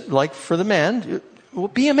says, like for the man, well,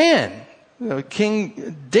 be a man.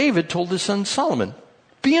 King David told his son Solomon,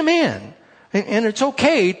 be a man. And it's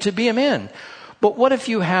okay to be a man. But what if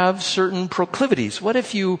you have certain proclivities? What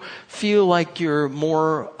if you feel like you're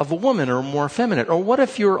more of a woman or more feminine? Or what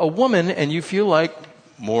if you're a woman and you feel like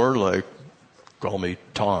more like, call me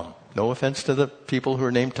Tom. No offense to the people who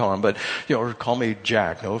are named Tom, but, or call me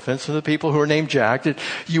Jack. No offense to the people who are named Jack.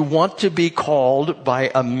 You want to be called by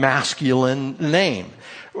a masculine name.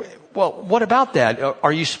 Well, what about that?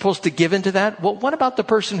 Are you supposed to give into that? Well, what about the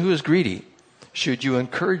person who is greedy? Should you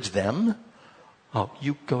encourage them? Oh,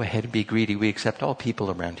 you go ahead and be greedy. We accept all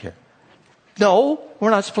people around here. No, we're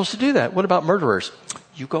not supposed to do that. What about murderers?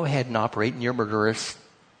 You go ahead and operate in your murderous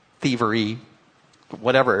thievery,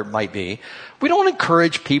 whatever it might be. We don't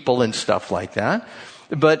encourage people and stuff like that.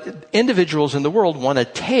 But individuals in the world want to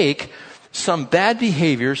take some bad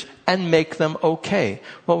behaviors and make them okay.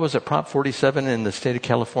 What was it, Prop 47 in the state of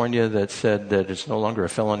California that said that it's no longer a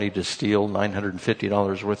felony to steal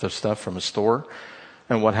 $950 worth of stuff from a store?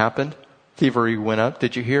 And what happened? Thievery went up.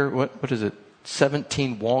 Did you hear, what is it?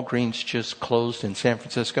 17 Walgreens just closed in San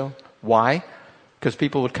Francisco. Why? Because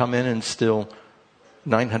people would come in and steal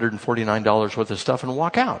 $949 worth of stuff and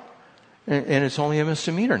walk out. And it's only a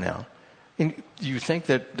misdemeanor now. And you think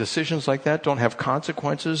that decisions like that don't have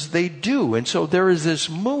consequences? They do. And so there is this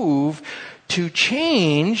move to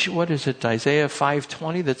change, what is it, Isaiah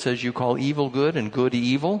 5:20 that says you call evil good and good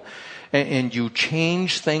evil? And you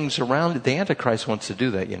change things around. The Antichrist wants to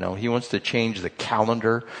do that, He wants to change the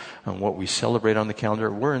calendar and what we celebrate on the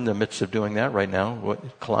calendar. We're in the midst of doing that right now.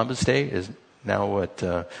 Columbus Day is now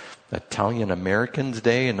Italian Americans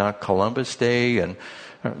Day and not Columbus Day, and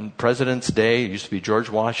President's Day. It used to be George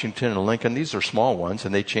Washington and Lincoln. These are small ones,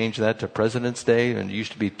 and they changed that to President's Day, and it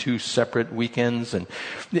used to be 2 separate weekends. And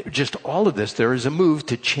just all of this, there is a move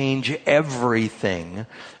to change everything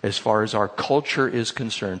as far as our culture is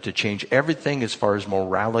concerned, to change everything as far as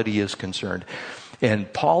morality is concerned.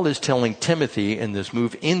 And Paul is telling Timothy in this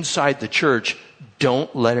move inside the church,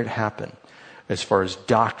 don't let it happen as far as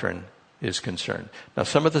doctrine is concerned. Now,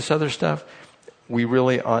 some of this other stuff, we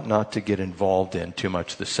really ought not to get involved in too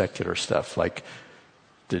much the secular stuff. Like,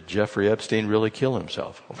 did Jeffrey Epstein really kill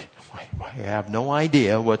himself? I have no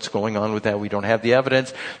idea what's going on with that. We don't have the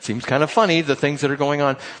evidence. Seems kind of funny, the things that are going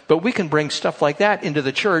on. But we can bring stuff like that into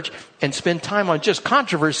the church and spend time on just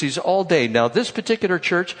controversies all day. Now, this particular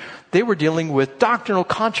church, they were dealing with doctrinal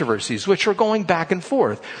controversies, which are going back and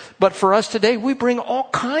forth. But for us today, we bring all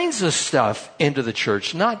kinds of stuff into the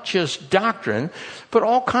church, not just doctrine, but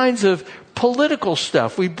all kinds of political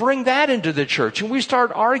stuff. We bring that into the church and we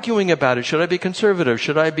start arguing about it. Should I be conservative?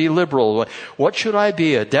 Should I be liberal? What should I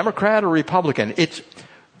be, a Democrat or Republican? It's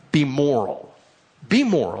be moral. Be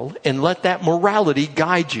moral and let that morality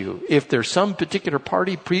guide you. If there's some particular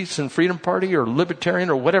party, Peace and Freedom Party or Libertarian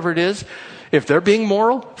or whatever it is, if they're being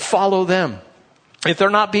moral, follow them. If they're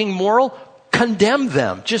not being moral, condemn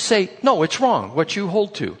them. Just say, no, it's wrong what you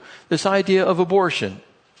hold to. This idea of abortion,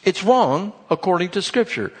 it's wrong according to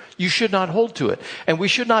Scripture. You should not hold to it. And we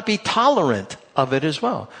should not be tolerant of it as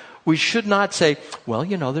well. We should not say, well,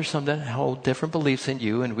 there's some that hold different beliefs than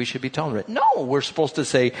you and we should be tolerant. No, we're supposed to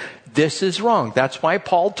say, this is wrong. That's why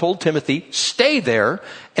Paul told Timothy, stay there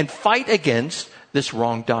and fight against this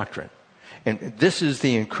wrong doctrine. And this is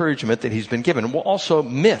the encouragement that he's been given. Well, also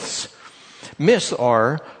myths. Myths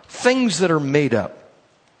are things that are made up.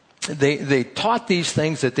 They taught these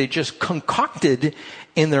things that they just concocted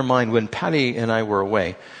in their mind. When Patty and I were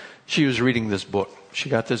away, she was reading this book. She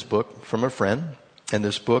got this book from a friend. And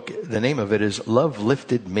this book, the name of it is Love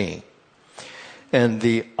Lifted Me. And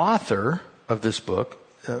the author of this book,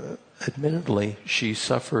 admittedly, she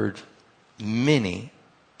suffered many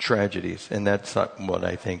tragedies. And that's what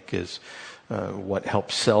I think is what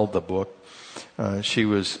helped sell the book. She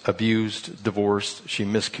was abused, divorced, she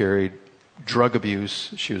miscarried, drug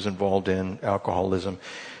abuse she was involved in, alcoholism.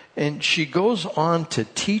 And she goes on to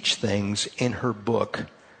teach things in her book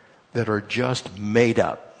that are just made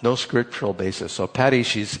up. No scriptural basis. So Patty,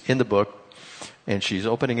 she's in the book and she's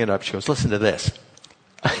opening it up. She goes, listen to this.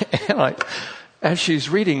 And as she's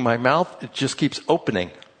reading, my mouth, it just keeps opening.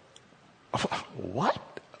 What?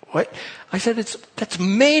 I said, that's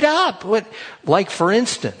made up. Like, for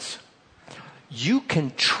instance, you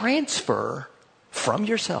can transfer from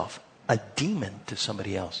yourself a demon to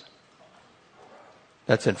somebody else.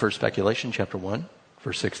 That's in First Speculations, chapter 1,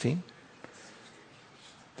 verse 16.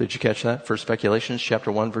 Did you catch that? First Speculations,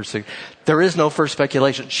 chapter 1, verse 6. There is no first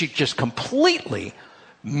speculation. She just completely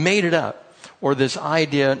made it up. Or this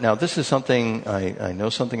idea, now this is something I know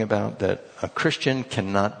something about, that a Christian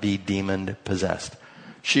cannot be demon possessed.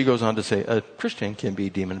 She goes on to say, a Christian can be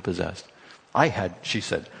demon-possessed. She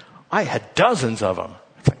said, I had dozens of them.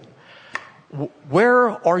 Where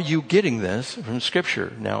are you getting this from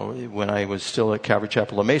Scripture? Now, when I was still at Calvary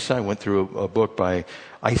Chapel La Mesa, I went through a book by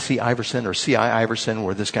I.C. Iverson or C.I. Iverson,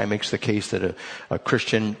 where this guy makes the case that a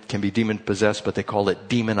Christian can be demon-possessed, but they call it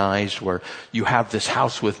demonized, where you have this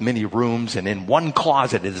house with many rooms, and in one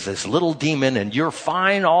closet is this little demon, and you're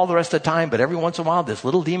fine all the rest of the time, but every once in a while, this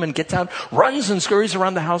little demon gets out, runs and scurries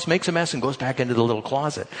around the house, makes a mess, and goes back into the little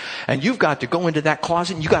closet. And you've got to go into that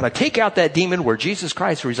closet, and you've got to take out that demon where Jesus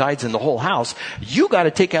Christ resides in the whole house. You got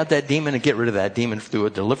to take out that demon and get rid of that demon through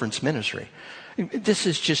a deliverance ministry. This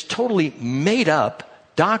is just totally made up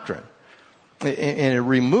doctrine. And it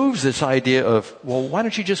removes this idea of, well, why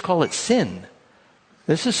don't you just call it sin?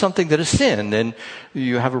 This is something that is sin, and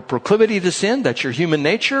you have a proclivity to sin. That's your human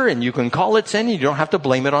nature, and you can call it sin. You don't have to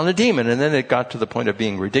blame it on a demon. And then it got to the point of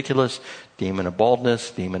being ridiculous, demon of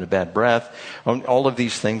baldness, demon of bad breath, all of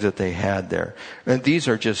these things that they had there. And these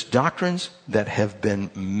are just doctrines that have been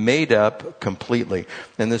made up completely.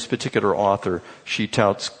 And this particular author, she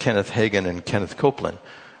touts Kenneth Hagin and Kenneth Copeland,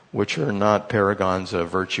 which are not paragons of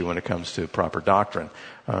virtue when it comes to proper doctrine.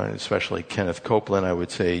 Especially Kenneth Copeland, I would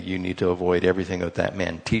say you need to avoid everything that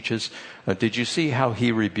man teaches. Did you see how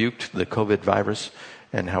he rebuked the COVID virus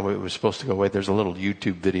and how it was supposed to go away? There's a little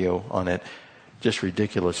YouTube video on it. Just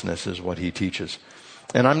ridiculousness is what he teaches.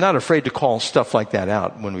 And I'm not afraid to call stuff like that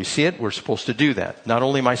out. When we see it, we're supposed to do that. Not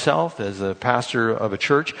only myself as a pastor of a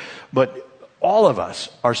church, but all of us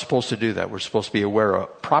are supposed to do that. We're supposed to be aware of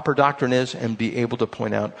what proper doctrine is and be able to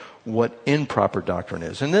point out what improper doctrine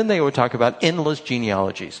is. And then they would talk about endless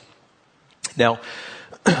genealogies. Now,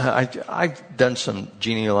 I've done some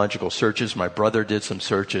genealogical searches. My brother did some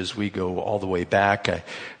searches. We go all the way back.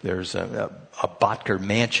 There's a Botker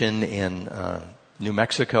mansion in New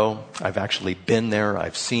Mexico. I've actually been there.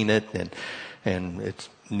 I've seen it, and it's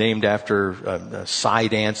named after a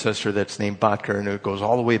side ancestor that's named Botker, and it goes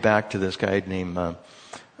all the way back to this guy named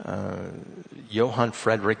Johann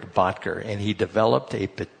Friedrich Botker, and he developed a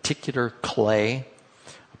particular clay,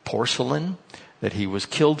 porcelain, that he was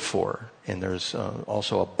killed for. And there's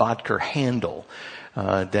also a Botker handle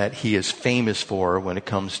that he is famous for when it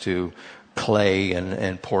comes to clay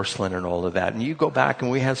and porcelain and all of that. And you go back, and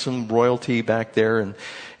we have some royalty back there,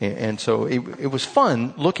 and so it was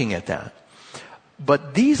fun looking at that.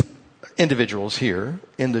 But these individuals here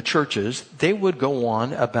in the churches, they would go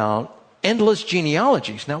on about endless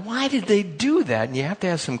genealogies. Now, why did they do that? And you have to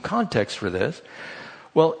have some context for this.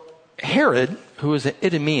 Well, Herod, who was an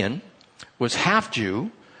Idumean, was half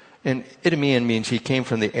Jew, and Idumean means he came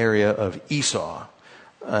from the area of Esau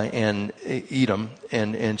and Edom,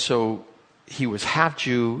 and so he was half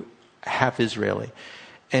Jew, half Israeli.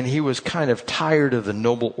 And he was kind of tired of the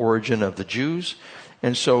noble origin of the Jews.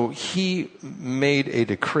 And so he made a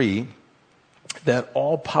decree that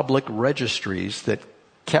all public registries that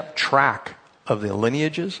kept track of the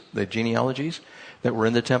lineages, the genealogies that were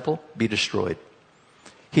in the temple, be destroyed.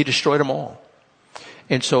 He destroyed them all.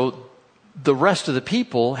 And so the rest of the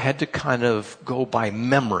people had to kind of go by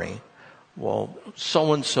memory. Well,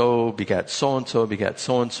 so-and-so begat so-and-so begat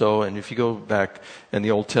so-and-so. And if you go back in the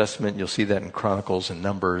Old Testament, you'll see that in Chronicles and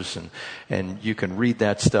Numbers, and you can read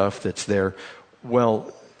that stuff that's there.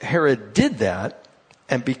 Well, Herod did that,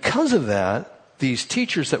 and because of that, these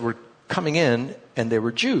teachers that were coming in, and they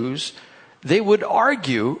were Jews, they would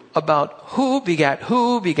argue about who begat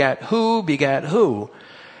who begat who begat who.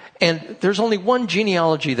 And there's only one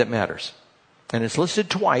genealogy that matters, and it's listed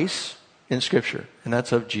twice in Scripture, and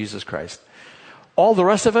that's of Jesus Christ. All the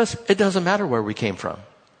rest of us, it doesn't matter where we came from.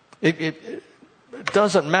 It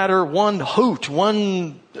doesn't matter one hoot,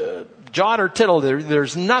 one jot or tittle.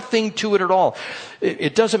 There's nothing to it at all.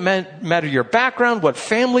 It doesn't matter your background, what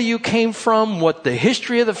family you came from, what the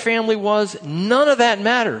history of the family was. None of that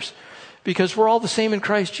matters because we're all the same in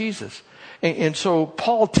Christ Jesus. And so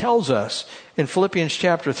Paul tells us in Philippians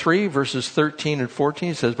chapter 3, verses 13 and 14,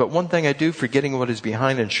 he says, "But one thing I do, forgetting what is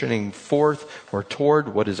behind and straining forth or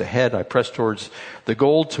toward what is ahead, I press towards the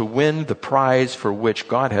goal to win the prize for which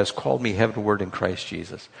God has called me heavenward in Christ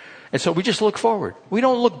Jesus." And so we just look forward. We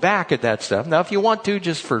don't look back at that stuff. Now, if you want to,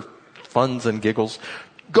 just for funs and giggles,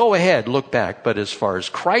 go ahead, look back. But as far as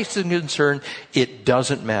Christ is concerned, it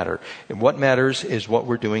doesn't matter. And what matters is what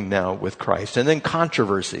we're doing now with Christ. And then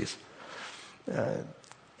controversies.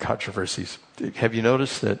 Have you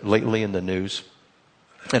noticed that lately in the news,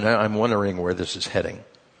 and I'm wondering where this is heading.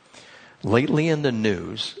 Lately in the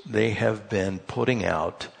news, they have been putting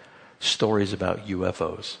out stories about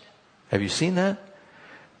UFOs. Have you seen that?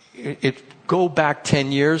 Go back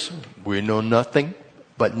 10 years, we know nothing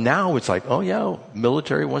But now it's like, oh yeah,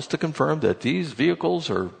 military wants to confirm that these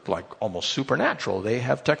vehicles are like almost supernatural. They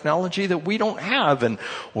have technology that we don't have. And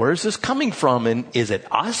where is this coming from? And is it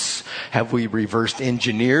us? Have we reversed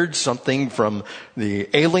engineered something from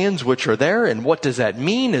the aliens which are there? And what does that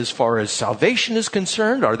mean as far as salvation is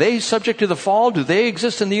concerned? Are they subject to the fall? Do they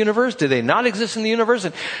exist in the universe? Do they not exist in the universe?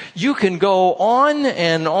 And you can go on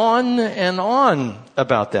and on and on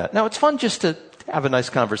about that. Now, it's fun just to have a nice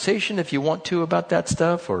conversation if you want to about that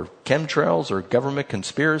stuff, or chemtrails, or government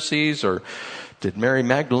conspiracies, or did Mary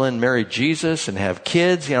Magdalene marry Jesus and have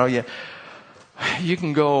kids? You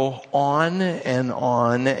can go on and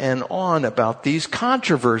on and on about these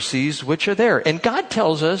controversies which are there. And God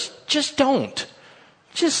tells us, just don't.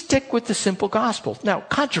 Just stick with the simple gospel. Now,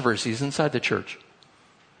 controversies inside the church.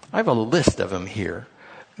 I have a list of them here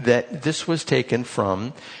that this was taken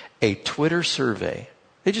from a Twitter survey.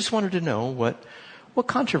 They just wanted to know what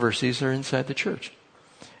controversies are inside the church.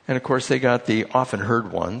 And of course, they got the often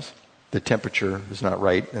heard ones. The temperature is not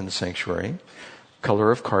right in the sanctuary.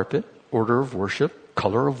 Color of carpet, order of worship,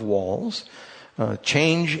 color of walls,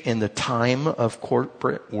 change in the time of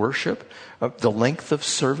corporate worship, the length of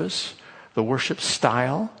service, the worship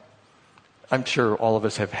style. I'm sure all of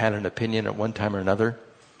us have had an opinion at one time or another.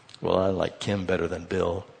 Well, I like Kim better than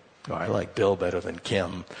Bill. Or I like Bill better than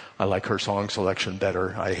Kim. I like her song selection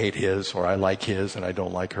better. I hate his, or I like his and I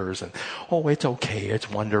don't like hers. And, oh, it's okay.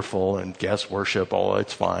 It's wonderful. And guest worship, oh,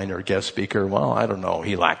 it's fine. Or guest speaker, well, I don't know.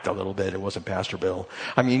 He lacked a little bit. It wasn't Pastor Bill.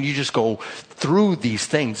 I mean, you just go through these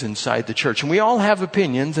things inside the church. And we all have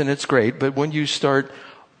opinions, and it's great. But when you start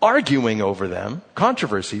arguing over them,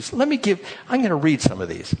 controversies, I'm going to read some of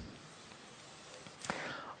these.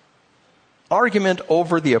 Argument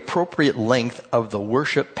over the appropriate length of the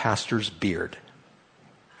worship pastor's beard.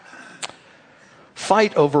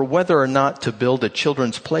 Fight over whether or not to build a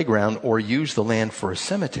children's playground or use the land for a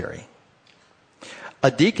cemetery.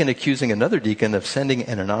 A deacon accusing another deacon of sending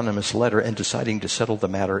an anonymous letter and deciding to settle the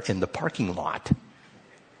matter in the parking lot.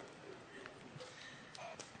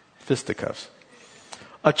 Fisticuffs.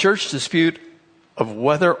 A church dispute of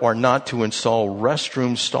whether or not to install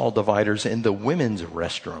restroom stall dividers in the women's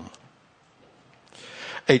restroom.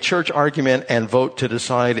 A church argument and vote to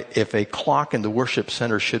decide if a clock in the worship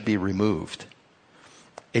center should be removed.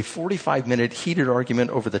 A 45-minute heated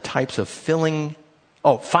argument over the types of filing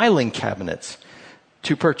cabinets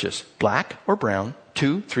to purchase, black or brown,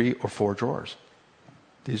 2, 3, or 4 drawers.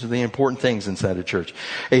 These are the important things inside a church.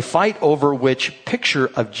 A fight over which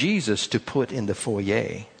picture of Jesus to put in the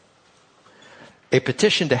foyer. A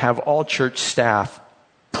petition to have all church staff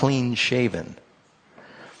clean shaven.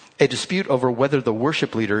 A dispute over whether the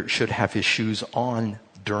worship leader should have his shoes on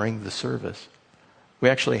during the service. We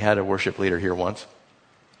actually had a worship leader here once.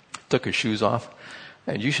 Took his shoes off,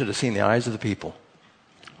 and you should have seen the eyes of the people.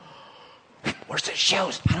 Where's his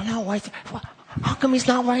shoes? I don't know. How come he's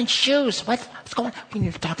not wearing shoes? What's going on? We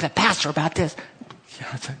need to talk to the pastor about this.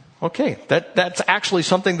 Yeah, okay, that's actually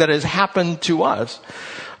something that has happened to us.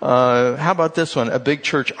 How about this one? A big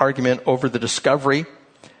church argument over the discovery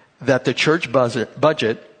that the church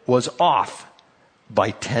budget was off by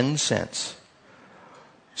 10 cents.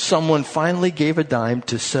 Someone finally gave a dime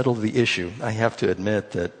to settle the issue. I have to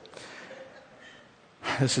admit that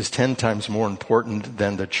this is 10 times more important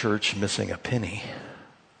than the church missing a penny.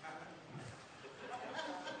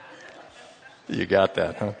 You got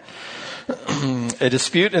that, huh? A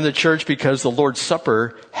dispute in the church because the Lord's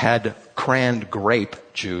Supper had canned grape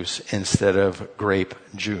juice instead of grape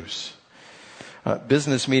juice.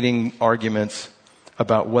 Business meeting arguments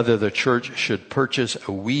about whether the church should purchase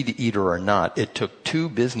a weed eater or not. It took 2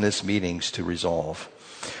 business meetings to resolve.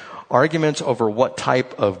 Arguments over what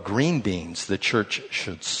type of green beans the church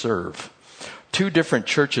should serve. 2 different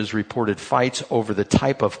churches reported fights over the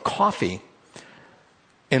type of coffee.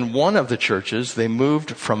 In one of the churches, they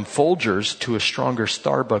moved from Folgers to a stronger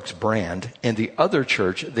Starbucks brand. In the other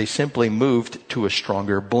church, they simply moved to a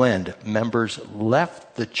stronger blend. Members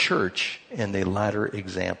left the church in the latter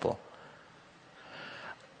example.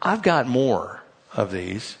 I've got more of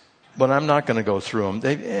these, but I'm not going to go through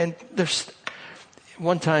them. And there's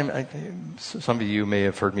one time, some of you may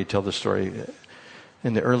have heard me tell the story.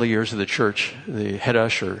 In the early years of the church, the head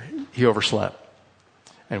usher, he overslept.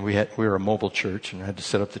 And we were a mobile church and had to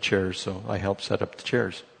set up the chairs, so I helped set up the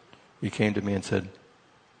chairs. He came to me and said,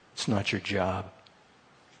 "It's not your job.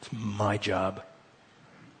 It's my job.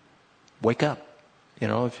 Wake up.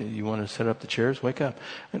 If you want to set up the chairs, wake up."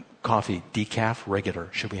 And coffee, decaf, regular.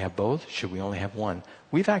 Should we have both? Should we only have one?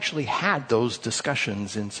 We've actually had those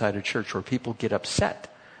discussions inside a church where people get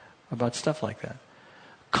upset about stuff like that.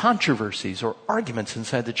 Controversies or arguments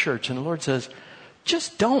inside the church. And the Lord says,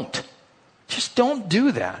 Just don't. Just don't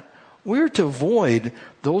do that. We're to avoid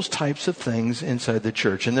those types of things inside the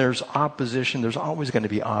church. And there's opposition. There's always going to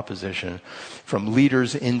be opposition from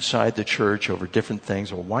leaders inside the church over different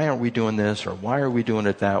things. Well, why aren't we doing this? Or why are we doing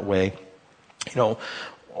it that way?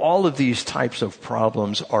 All of these types of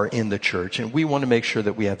problems are in the church. And we want to make sure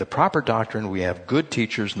that we have the proper doctrine. We have good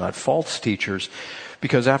teachers, not false teachers.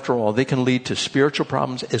 Because after all, they can lead to spiritual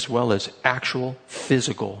problems as well as actual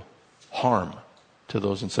physical harm to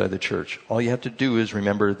those inside the church. All you have to do is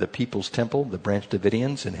remember the People's Temple, the Branch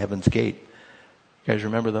Davidians, and Heaven's Gate. You guys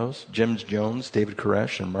remember those? Jim Jones, David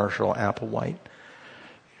Koresh, and Marshall Applewhite.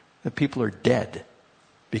 The people are dead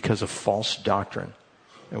because of false doctrine.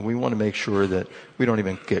 And we want to make sure that we don't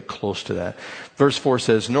even get close to that. Verse 4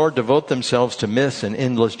 says, nor devote themselves to myths and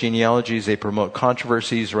endless genealogies. They promote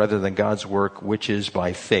controversies rather than God's work, which is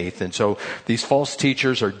by faith. And so these false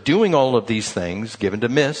teachers are doing all of these things, given to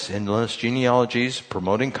myths, endless genealogies,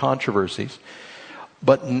 promoting controversies,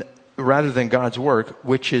 but rather than God's work,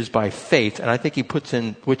 which is by faith. And I think he puts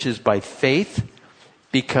in, which is by faith,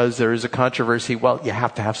 because there is a controversy. Well, you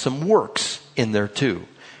have to have some works in there too.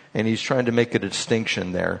 And he's trying to make a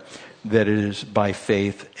distinction there, that it is by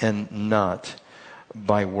faith and not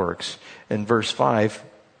by works. In verse 5,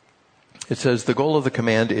 it says, the goal of the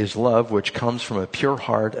command is love, which comes from a pure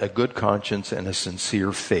heart, a good conscience, and a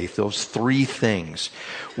sincere faith. Those three things.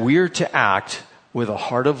 We're to act with a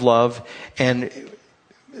heart of love, and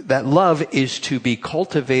that love is to be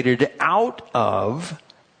cultivated out of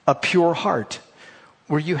a pure heart,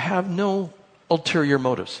 where you have no ulterior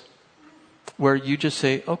motives. Where you just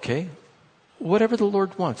say, okay, whatever the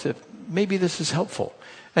Lord wants, if maybe this is helpful.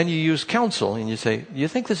 And you use counsel and you say, you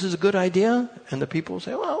think this is a good idea? And the people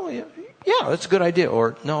say, well, yeah, that's a good idea.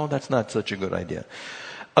 Or, no, that's not such a good idea.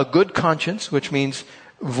 A good conscience, which means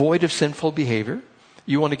void of sinful behavior.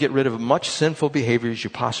 You want to get rid of as much sinful behavior as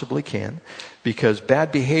you possibly can, because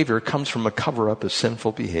bad behavior comes from a cover-up of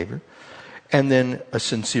sinful behavior. And then a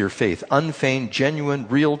sincere faith. Unfeigned, genuine,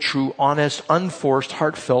 real, true, honest, unforced,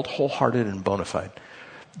 heartfelt, wholehearted, and bona fide.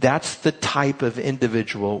 That's the type of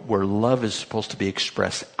individual where love is supposed to be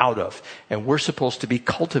expressed out of. And we're supposed to be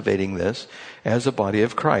cultivating this as a body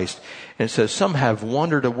of Christ. And it says, some have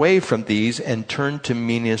wandered away from these and turned to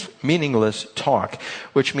meaningless talk,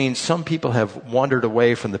 which means some people have wandered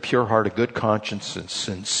away from the pure heart, a good conscience, and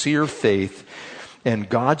sincere faith, and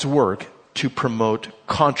God's work to promote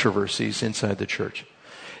controversies inside the church.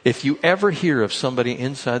 If you ever hear of somebody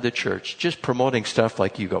inside the church just promoting stuff,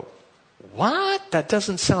 like you go, what? That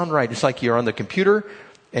doesn't sound right. It's like you're on the computer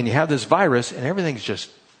and you have this virus and everything's just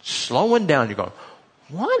slowing down. You're going,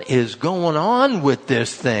 what is going on with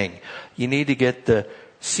this thing? You need to get the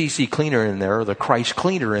CC cleaner in there, or the Christ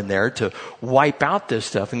cleaner in there, to wipe out this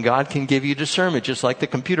stuff. And God can give you discernment, just like the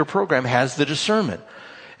computer program has the discernment.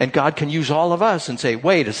 And God can use all of us and say,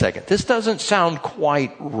 wait a second, this doesn't sound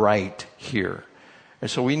quite right here. And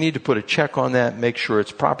so we need to put a check on that, make sure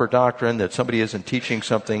it's proper doctrine, that somebody isn't teaching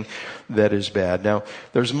something that is bad. Now,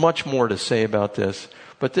 there's much more to say about this,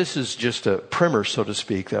 but this is just a primer, so to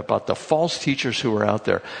speak, about the false teachers who are out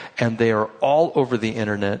there. And they are all over the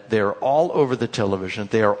internet. They are all over the television.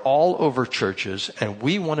 They are all over churches. And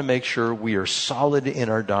we want to make sure we are solid in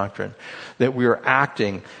our doctrine, that we are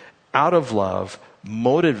acting out of love,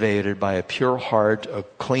 motivated by a pure heart, a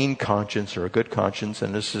clean conscience, or a good conscience,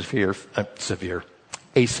 and a sincere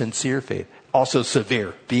faith. Also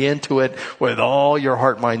severe. Be into it with all your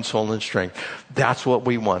heart, mind, soul, and strength. That's what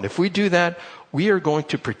we want. If we do that, we are going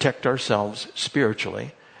to protect ourselves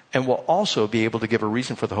spiritually, and we'll also be able to give a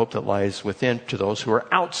reason for the hope that lies within to those who are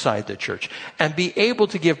outside the church, and be able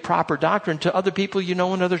to give proper doctrine to other people you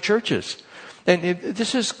know in other churches. And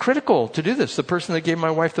this is critical to do this. The person that gave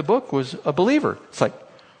my wife the book was a believer. It's like,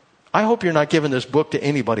 I hope you're not giving this book to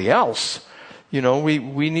anybody else.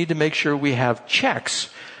 We need to make sure we have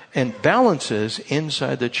checks and balances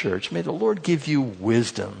inside the church. May the Lord give you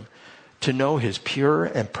wisdom to know His pure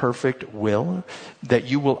and perfect will, that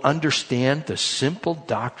you will understand the simple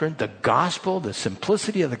doctrine, the gospel, the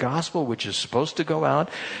simplicity of the gospel, which is supposed to go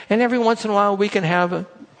out. And every once in a while we can have a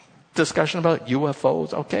discussion about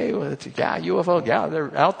UFOs. Okay, UFO. Yeah,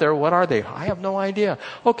 they're out there. What are they? I have no idea.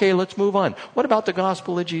 Okay, let's move on. What about the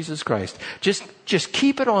gospel of Jesus Christ? Just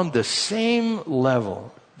keep it on the same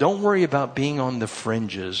level. Don't worry about being on the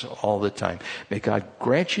fringes all the time. May God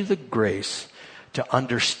grant you the grace to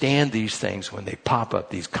understand these things when they pop up,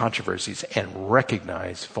 these controversies, and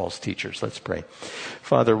recognize false teachers. Let's pray.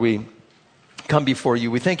 Father, we come before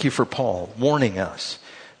you. We thank you for Paul warning us.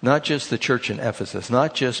 Not just the church in Ephesus,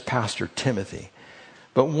 not just Pastor Timothy,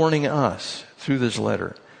 but warning us through this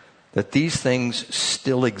letter that these things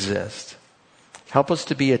still exist. Help us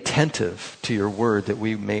to be attentive to your word that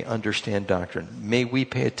we may understand doctrine. May we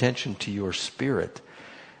pay attention to your Spirit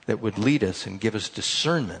that would lead us and give us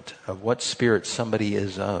discernment of what spirit somebody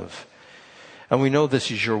is of. And we know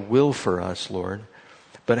this is your will for us, Lord,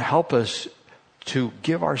 but help us to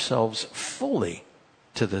give ourselves fully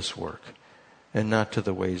to this work and not to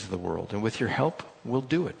the ways of the world. And with your help, we'll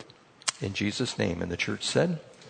do it. In Jesus' name. And the church said...